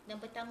 ya. Yang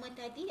pertama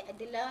tadi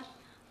adalah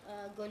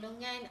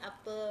golongan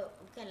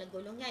bukanlah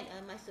golongan,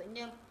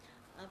 maksudnya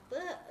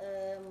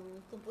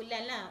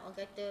kumpulan lah,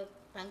 orang kata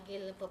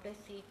panggil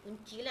populasi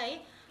kunci lah ya.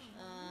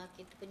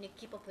 Kita punya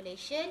key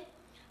population.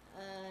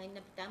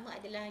 Yang pertama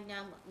adalah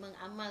yang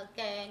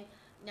mengamalkan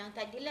yang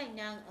tadilah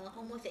yang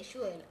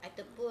homoseksual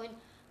ataupun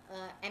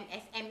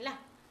MSM lah,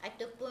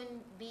 ataupun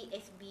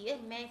BSB ya,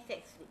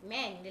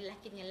 man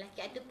lelaki dengan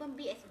lelaki, ataupun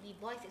BSB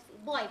boy sex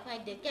with boy pun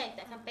ada kan.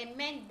 Tak sampai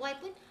man boy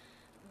pun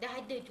dah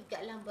ada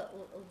jugalah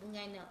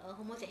hubungan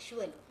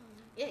homoseksual.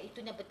 Ya,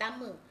 itu yang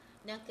pertama.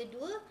 Yang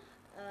kedua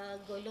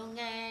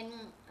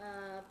golongan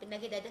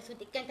penaga dadah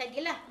suntikan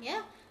tadilah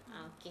ya.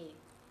 Okey.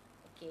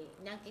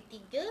 Yang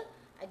ketiga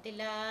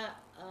adalah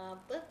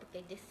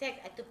pekerja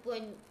seks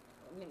ataupun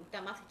minta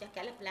maaf saya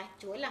cakaplah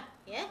pelacur lah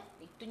ya.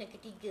 Itu yang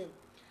ketiga.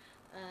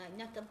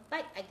 Yang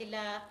keempat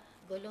adalah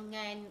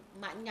golongan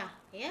maknyah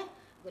ya.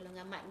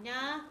 Golongan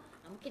maknyah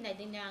mungkin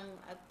ada yang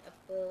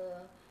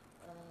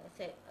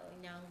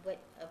yang buat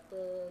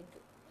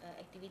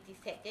aktiviti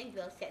seks kan,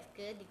 jual seks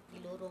ke di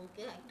lorong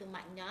ke, itu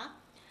maknyah.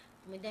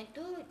 Kemudian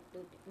tu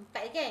 4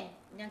 kan.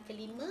 Yang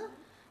kelima,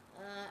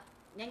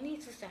 yang ni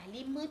susah.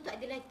 5 tu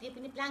adalah dia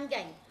punya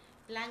pelanggan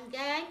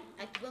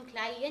ataupun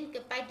klien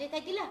kepada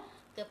tadilah,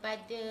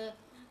 kepada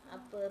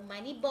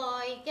money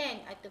boy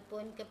kan,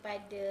 ataupun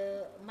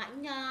kepada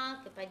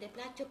maknya, kepada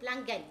pelacur,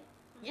 pelanggan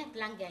ya,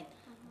 pelanggan.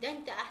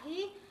 Dan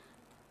terakhir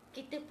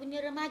kita punya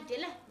remaja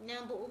lah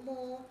yang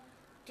berumur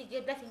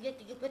 13 hingga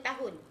 30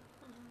 tahun.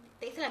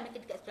 Tak kisahlah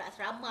mereka dekat sekolah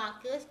asrama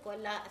ke,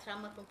 sekolah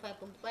asrama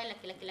perempuan-perempuan,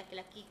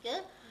 lelaki-lelaki ke,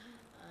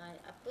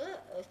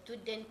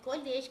 student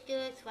college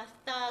ke,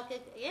 swasta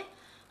ke ya.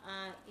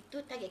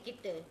 Itu target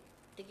kita.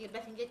 13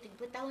 hingga 30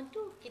 tahun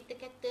tu kita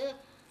kata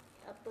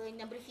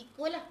yang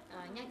berisiko lah.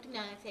 Yang tu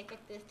yang saya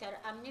kata secara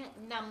amnya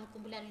 6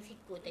 kumpulan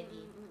risiko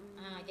tadi.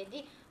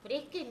 Jadi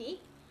mereka ni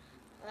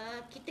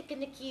kita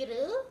kena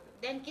kira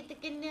dan kita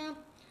kena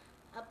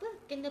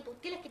kena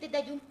buktilah kita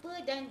dah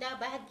jumpa dan dah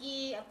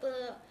bahagi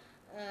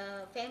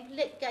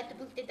pamphlet ke,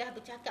 ataupun kita dah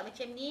bercakap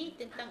macam ni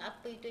tentang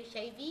apa itu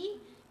HIV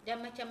dan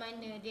macam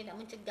mana dia nak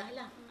mencegah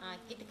lah.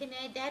 Kita kena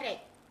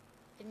direct,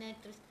 kena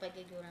terus pada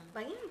diorang.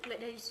 Bagaimana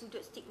pula dari sudut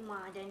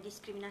stigma dan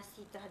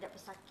diskriminasi terhadap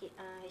pesakit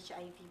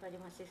HIV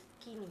pada masa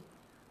kini?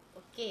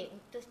 Okey,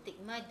 untuk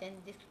stigma dan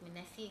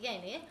diskriminasi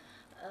kan ya.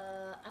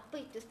 Apa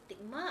itu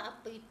stigma,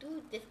 apa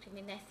itu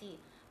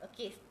diskriminasi?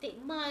 Okey,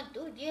 stigma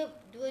tu dia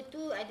dua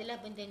tu adalah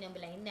benda yang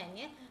berlainan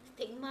ya.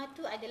 Stigma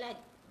tu adalah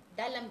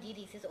dalam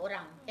diri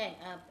seseorang kan.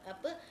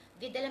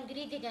 Dia dalam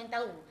diri dia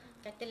jangan tahu.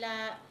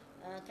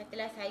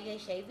 Katalah saya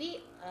HIV,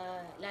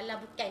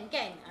 Lala bukan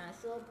kan.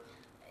 So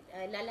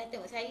Lala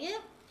tengok saya,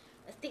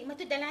 stigma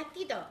tu dalam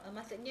hati tau.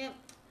 Maksudnya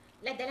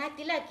dalam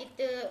hati lah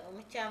kita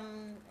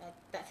macam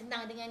tak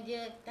senang dengan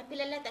dia,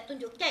 tapi Lala tak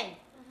tunjukkan.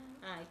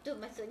 Itu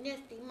maksudnya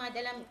stigma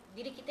dalam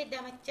diri kita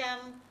dah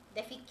macam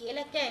dah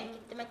fikirlah kan,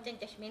 kita macam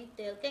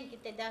judgemental kan,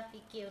 kita dah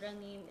fikir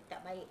orang ni tak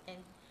baik kan.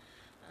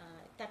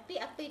 Tapi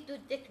apa itu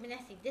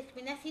diskriminasi?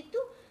 Diskriminasi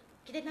tu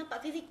kita nampak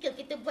fizikal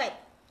kita buat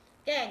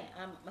kan,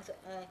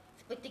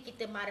 seperti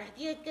kita marah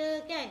dia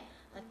ke kan,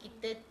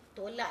 kita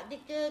tolak dia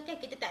ke kan,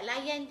 kita tak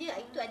layan dia,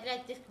 itu adalah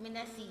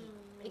diskriminasi.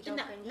 Itu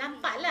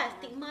nampaklah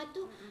stigma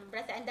tu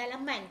perasaan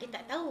dalaman,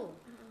 kita tak tahu.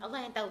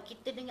 Allah yang tahu,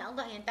 kita dengan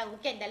Allah yang tahu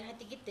kan dalam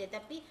hati kita.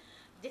 Tapi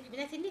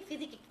diskriminasi ni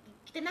fizikal,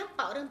 kita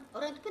nampak,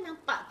 orang tu pun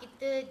nampak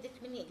kita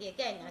diskriminate dia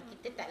kan.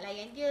 Kita tak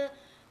layan dia,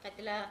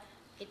 katalah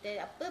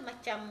kita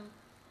macam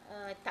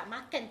tak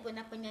makan pun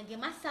apa yang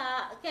dia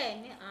masak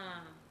kan.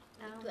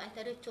 Itu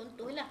antara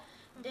contohlah.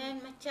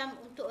 Dan macam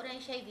untuk orang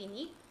HIV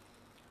ni,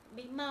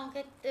 memang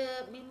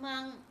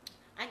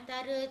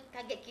antara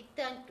target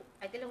kita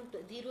adalah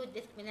untuk zero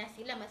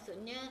diskriminasi lah.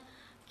 Maksudnya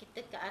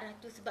kita ke arah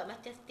tu sebab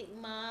macam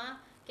stigma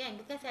kan,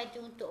 bukan saja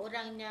untuk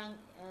orang yang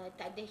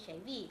tak ada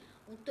HIV,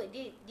 untuk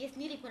dia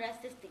sendiri pun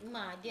rasa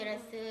stigma, dia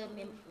rasa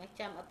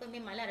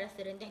memanglah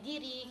rasa rendah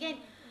diri kan.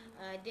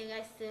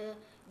 Dia rasa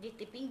dia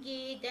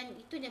terpinggir, dan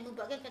itu yang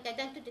membuatkan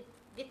kadang-kadang tu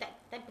dia tak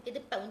tanpa ke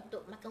depan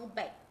untuk makan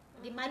ubat.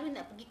 Dia malu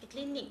nak pergi ke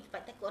klinik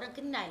sebab takut orang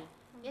kenal.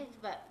 Ya,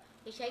 sebab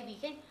HIV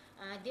kan,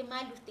 dia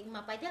malu,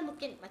 stigma. Padahal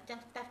mungkin macam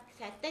staf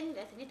kesihatan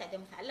rasanya tak ada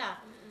masalah.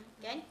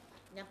 Kan?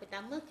 Yang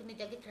pertama kena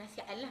jaga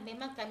kerahsiaan lah.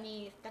 Memang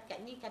kami setakat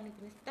ni, kami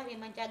punya staf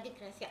memang jaga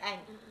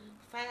kerahsiaan.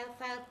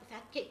 Fail-fail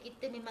sakit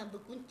kita memang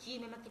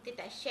berkunci, memang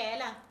kita tak share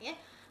lah. Ya.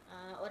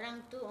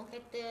 Orang tu orang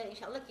kata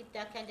insyaAllah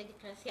kita akan jaga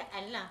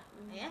kerahsiaan lah.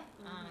 Ya.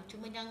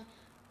 Cuma yang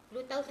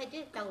perlu tahu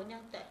saja tahu,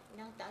 yang tak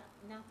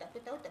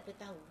perlu tahu tak perlu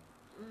tahu.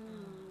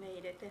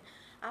 Baik doktor.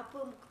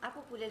 Apa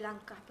pula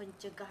langkah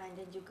pencegahan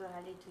dan juga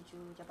hala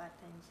tuju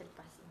jabatan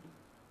selepas ini?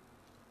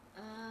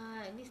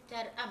 Ini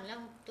secara am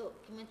lah untuk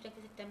Kementerian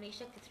Kesihatan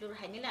Malaysia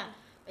keseluruhannya lah.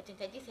 Macam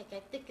tadi saya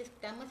kata kes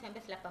pertama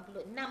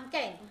 1986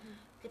 kan.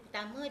 Kes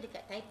pertama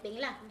dekat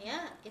Taiping lah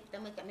ya. Kes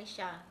pertama dekat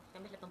Malaysia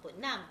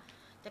 1986.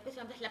 Tapi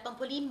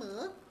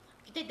 1985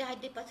 kita dah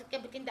ada pasukan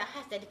bertindak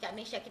khas dah dekat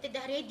Malaysia. Kita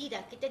dah ready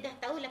dah. Kita dah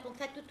tahu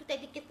 81 tu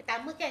tadi kes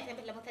pertama kan.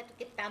 Sampai 81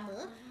 kes pertama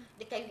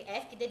dekat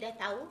US kita dah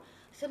tahu.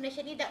 So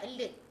Malaysia ni dah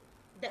alert.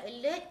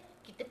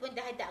 Kita pun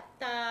dah ada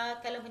akta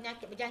kalau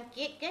penyakit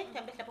berjangkit kan.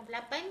 Sampai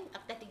 88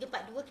 akta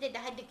 342 kita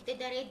dah ada. Kita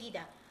dah ready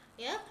dah.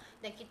 Ya.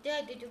 Dan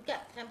kita ada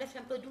juga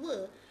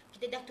 1992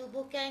 kita dah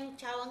tubuhkan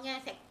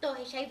cawangan sektor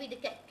HIV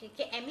dekat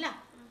KKM lah.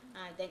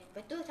 Dan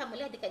lepas tu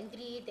samalah dekat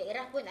negeri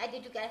daerah pun ada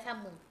juga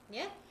sama.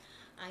 Ya.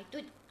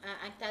 Itu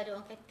antara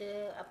orang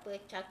kata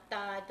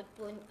carta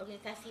ataupun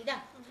organisasi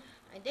dah.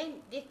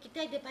 Dan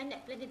kita ada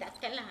banyak pelan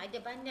tindakan lah. Ada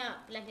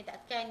banyak pelan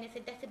tindakan yang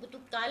sentiasa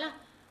bertukar lah.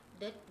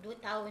 2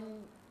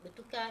 tahun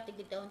bertukar, 3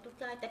 tahun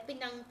tukar. Tapi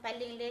yang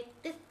paling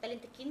latest, paling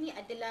terkini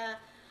adalah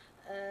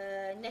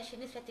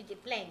National Strategic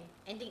Plan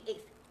Ending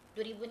AIDS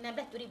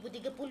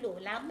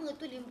 2016-2030. Lama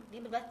tu 15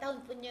 tahun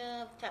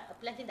punya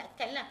pelan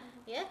tindakan lah.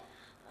 Ya.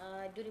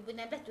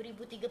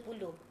 2016-2030.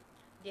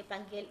 Dia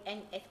panggil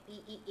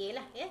NSPEA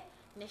lah ya.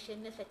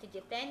 National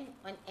Strategic Plan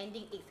on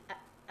Ending AIDS,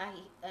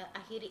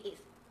 akhiri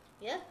AIDS.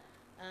 Ya.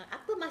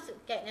 Apa maksud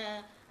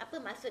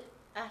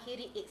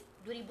akhiri AIDS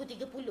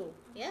 2030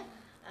 ya?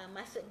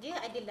 Maksud dia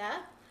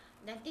adalah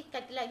nanti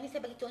katalah ini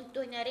saya bagi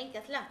contoh yang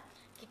ringkas lah.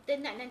 Kita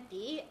nak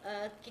nanti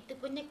kita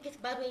punya kes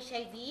baru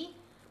HIV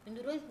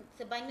menurun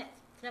sebanyak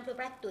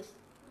 90%.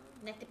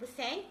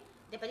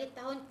 90% daripada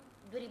tahun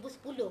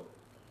 2010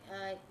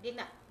 dia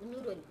nak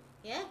menurun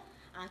ya.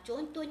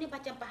 Contohnya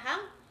macam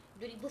Pahang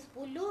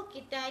 2010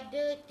 kita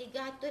ada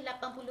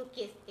 380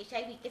 kes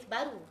HIV, kes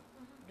baru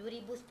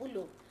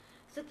 2010.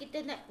 So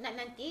kita nak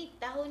nanti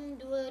tahun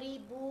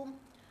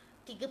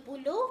 2030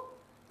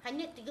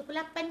 hanya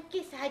 38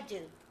 kes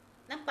sahaja.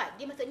 Nampak?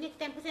 Dia maksudnya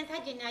 10%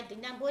 sahaja yang ada,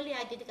 yang boleh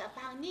ada dekat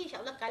Pahang ni.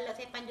 InsyaAllah kalau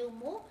saya panjang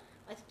umur,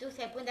 masa tu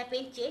saya pun dah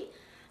pencen,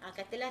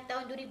 katalah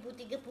tahun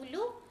 2030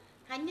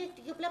 hanya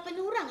 38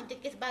 orang je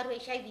kes baru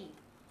HIV.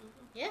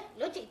 Ya,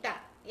 logik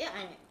tak? Ya,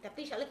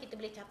 tapi insyaAllah kita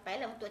boleh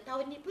capai lah. Untuk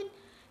tahun ni pun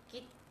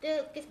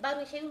kita kes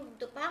baru HIV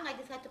untuk Pahang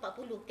ada 140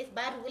 kes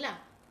baru lah.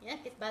 Ya,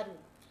 kes baru.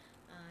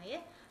 Ya.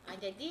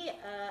 Jadi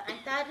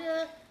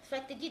antara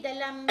strategi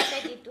dalam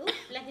tadi tu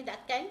pelan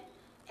tindakan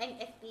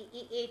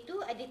NSPEA tu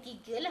ada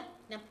 3 lah.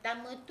 Yang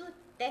pertama tu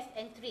test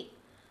and treat,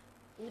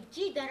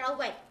 uji dan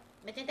rawat.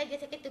 Macam tadi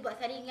saya kata buat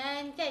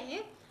saringan kan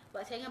ya.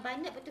 Buat saringan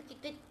banyak, lepas tu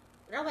kita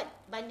rawat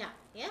banyak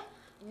ya.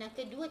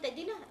 Yang kedua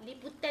tadilah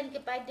liputan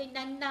kepada 6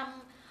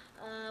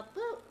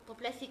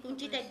 populasi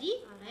kunci tadi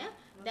ya.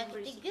 Dan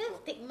ketiga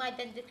stigma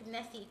dan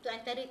diskriminasi. Itu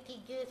antara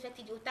 3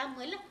 strategi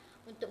utama lah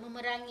untuk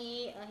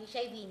memerangi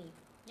HIV ni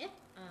ya.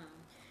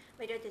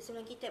 Baik doktor,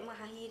 sebelum kita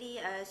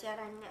mengakhiri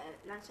siaran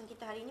langsung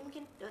kita hari ini,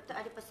 mungkin doktor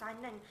ada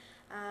pesanan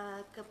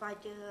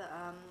kepada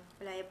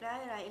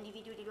pelayan-pelayan,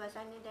 individu di luar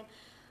sana, dan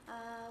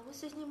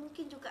khususnya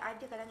mungkin juga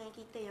ada kalangan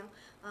kita yang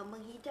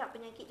menghidap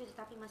penyakit itu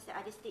tetapi masih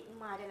ada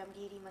stigma dalam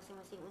diri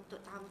masing-masing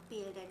untuk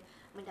tampil dan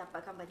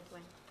mendapatkan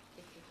bantuan.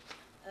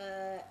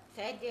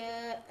 Saya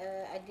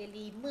ada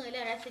 5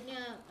 lah rasanya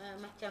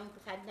macam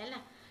pesanan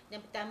lah.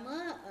 Yang pertama,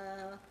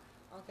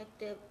 orang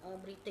kata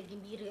berita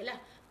gembira lah.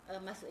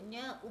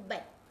 Maksudnya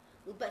ubat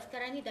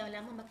sekarang ni dah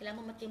makin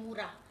lama makin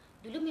murah.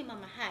 Dulu memang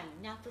mahal.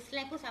 Nah, first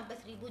line pun sampai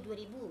 1,000,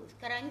 2,000.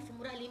 Sekarang ni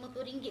semurah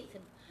RM50.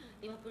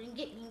 RM50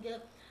 hingga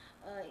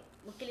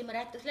mungkin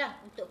 500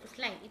 lah untuk first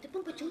line. Itu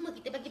pun percuma,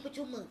 kita bagi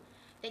percuma.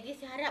 Jadi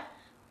saya harap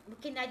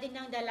mungkin ada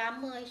yang dah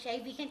lama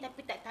HIV kan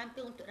tapi tak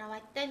tampil untuk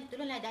rawatan,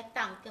 tolonglah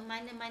datang ke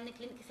mana-mana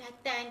klinik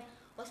kesihatan,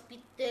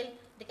 hospital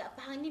dekat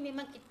Pahang ni.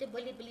 Memang kita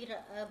boleh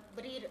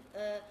beri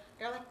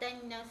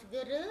rawatan yang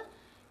segera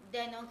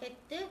dan orang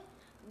kata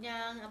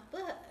yang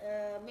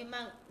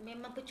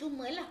memang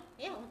percuma lah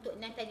ya untuk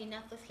yang tadi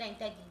first line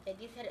tadi.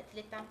 Jadi saya harap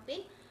sila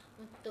tampil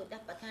untuk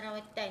dapatkan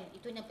rawatan.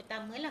 Itu yang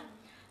pertama lah.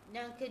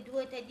 Yang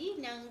kedua tadi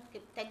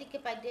tadi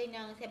kepada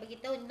yang saya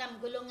bagi tahu 6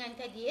 golongan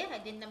tadi ya,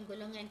 ada 6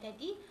 golongan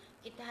tadi.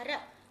 Kita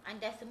harap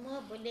anda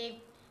semua boleh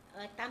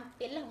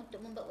tampil lah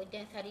untuk membuat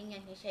ujian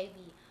saringan HIV.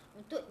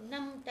 Untuk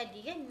 6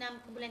 tadi kan,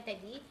 6 kumpulan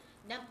tadi,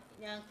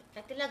 yang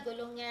katalah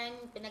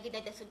golongan penaga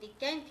dadah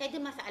suntikan, saya ada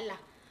masalah.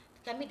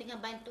 Kami dengan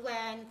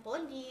bantuan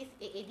polis,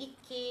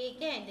 AADK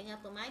kan, dengan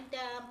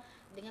pemadam,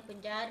 dengan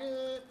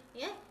penjara,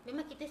 ya,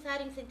 memang kita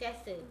saring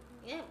sentiasa.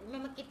 Ya,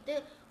 memang kita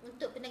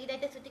untuk penaga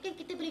dadah suntikan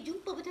kita boleh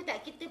jumpa, betul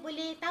tak? Kita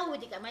boleh tahu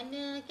dia kat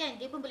mana kan.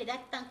 Dia pun boleh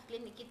datang ke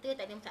klinik kita,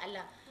 tak ada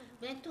masalah.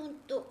 Dan tu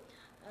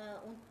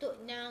untuk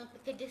yang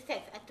pekerja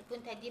seks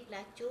ataupun tadi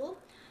pelacur,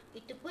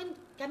 itu pun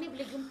kami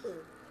boleh jumpa.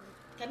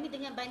 Kami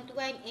dengan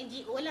bantuan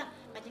NGO lah.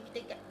 Macam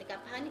kita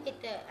dekat Pahang ni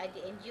kita ada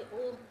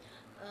NGO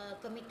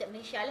Komite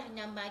Malaysia lah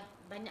yang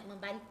banyak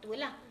membantu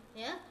lah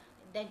ya.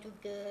 Dan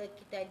juga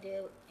kita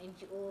ada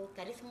NGO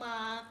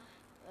Karisma.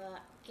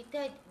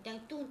 Kita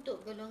dan tu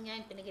untuk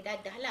golongan penaga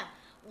dadah lah.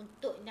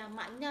 Untuk yang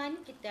makna ni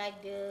kita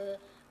ada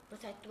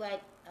Persatuan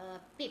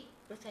PIP,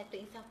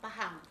 Persatuan Insaf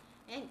Pahang.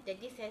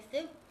 Jadi saya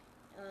rasa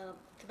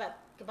sebab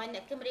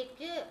kebanyakan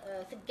mereka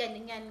segan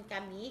dengan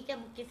kami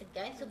kan, mungkin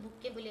segan, so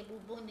mungkin boleh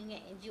berhubung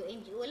dengan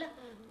NGO lah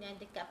yang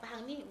dekat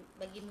Pahang ni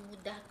bagi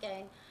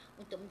memudahkan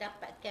untuk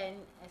mendapatkan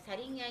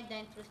saringan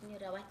dan terusnya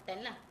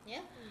rawatan lah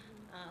ya.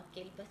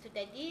 Okey, lepas tu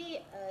tadi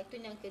itu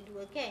yang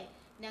kedua kan.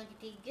 Yang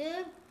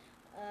ketiga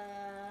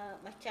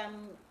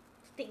macam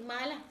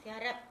stigma lah. Saya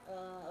harap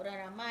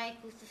orang ramai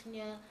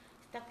khususnya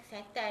staf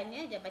kesihatan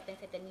ya, Jabatan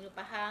Kesihatan Negeri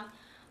Pahang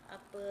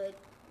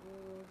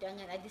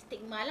jangan ada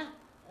stigma lah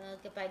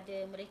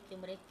kepada mereka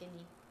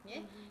ni ya.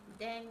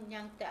 Dan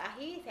yang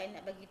terakhir saya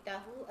nak bagi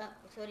tahu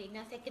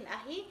yang second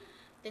akhir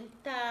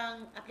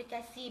tentang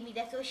aplikasi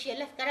media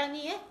sosial lah sekarang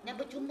ni ya, yang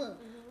percuma,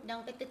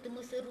 yang kata temu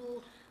seru,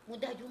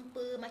 mudah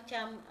jumpa,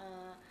 macam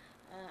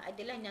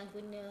adalah yang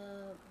guna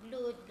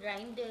Blue,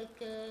 Grindr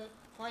ke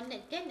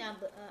Hornet kan.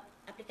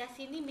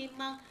 Aplikasi ni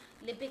memang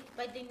lebih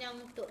kepada yang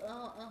untuk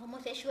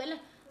homoseksual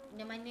lah,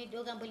 yang mana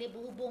diorang boleh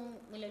berhubung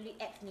melalui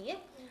apps ni ya.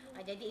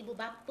 Jadi ibu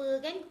bapa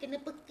kan kena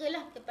peka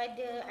lah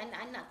kepada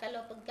anak-anak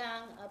kalau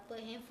pegang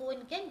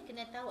handphone kan,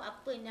 kena tahu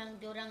apa yang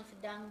diorang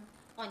sedang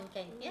on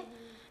kan ya.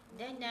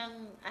 Dan yang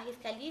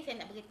akhir sekali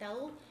saya nak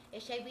beritahu,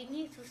 HIV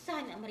ni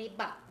susah nak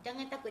merebak.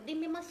 Jangan takut, dia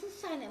memang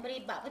susah nak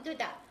merebak, betul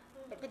tak?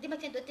 Seperti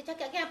macam doktor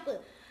cakap kan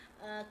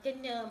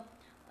kena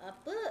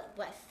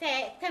buat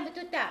seks kan,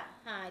 betul tak?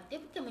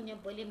 Dia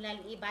bukan boleh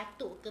melalui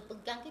batuk ke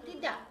pegang ke,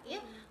 tidak ya.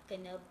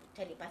 Kena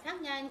cari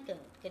pasangan,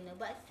 kena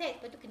buat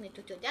seks, lepas tu kena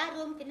cucuk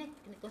jarum, kena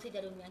kongsi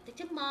jarum yang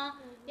tercemar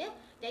ya.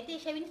 Jadi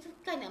HIV ni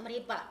suka nak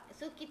merebak.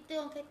 So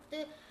kita orang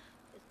kata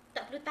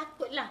tak perlu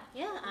takut lah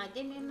ya.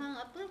 Dia memang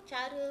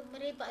cara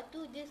merebak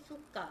tu dia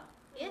suka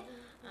ya.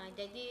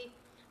 Jadi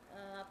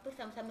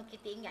sama-sama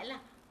kita ingatlah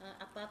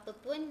apa-apa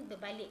pun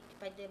berbalik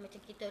kepada macam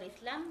kita orang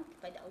Islam,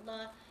 kepada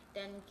Allah,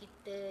 dan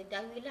kita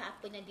jauhilah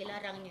apa yang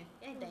dilarangnya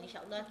ya. Dan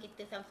insya-Allah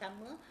kita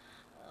sama-sama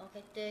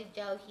kata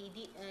jauhi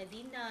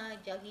zina,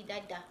 jauhi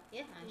dadah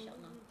ya,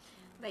 insya-Allah.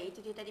 Baik,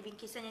 itu dia tadi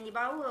bingkisan yang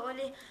dibawa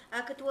oleh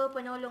Ketua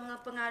Penolong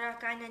Pengarah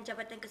Kanan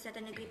Jabatan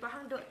Kesihatan Negeri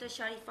Pahang, Dr.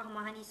 Sharifah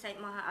Mahani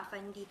Said Maha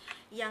Afandi,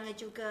 yang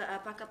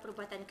juga pakar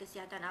perubatan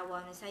kesihatan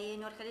awam. Saya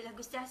Nur Khalilah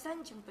Gusti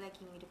Hassan, jumpa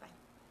lagi minggu depan.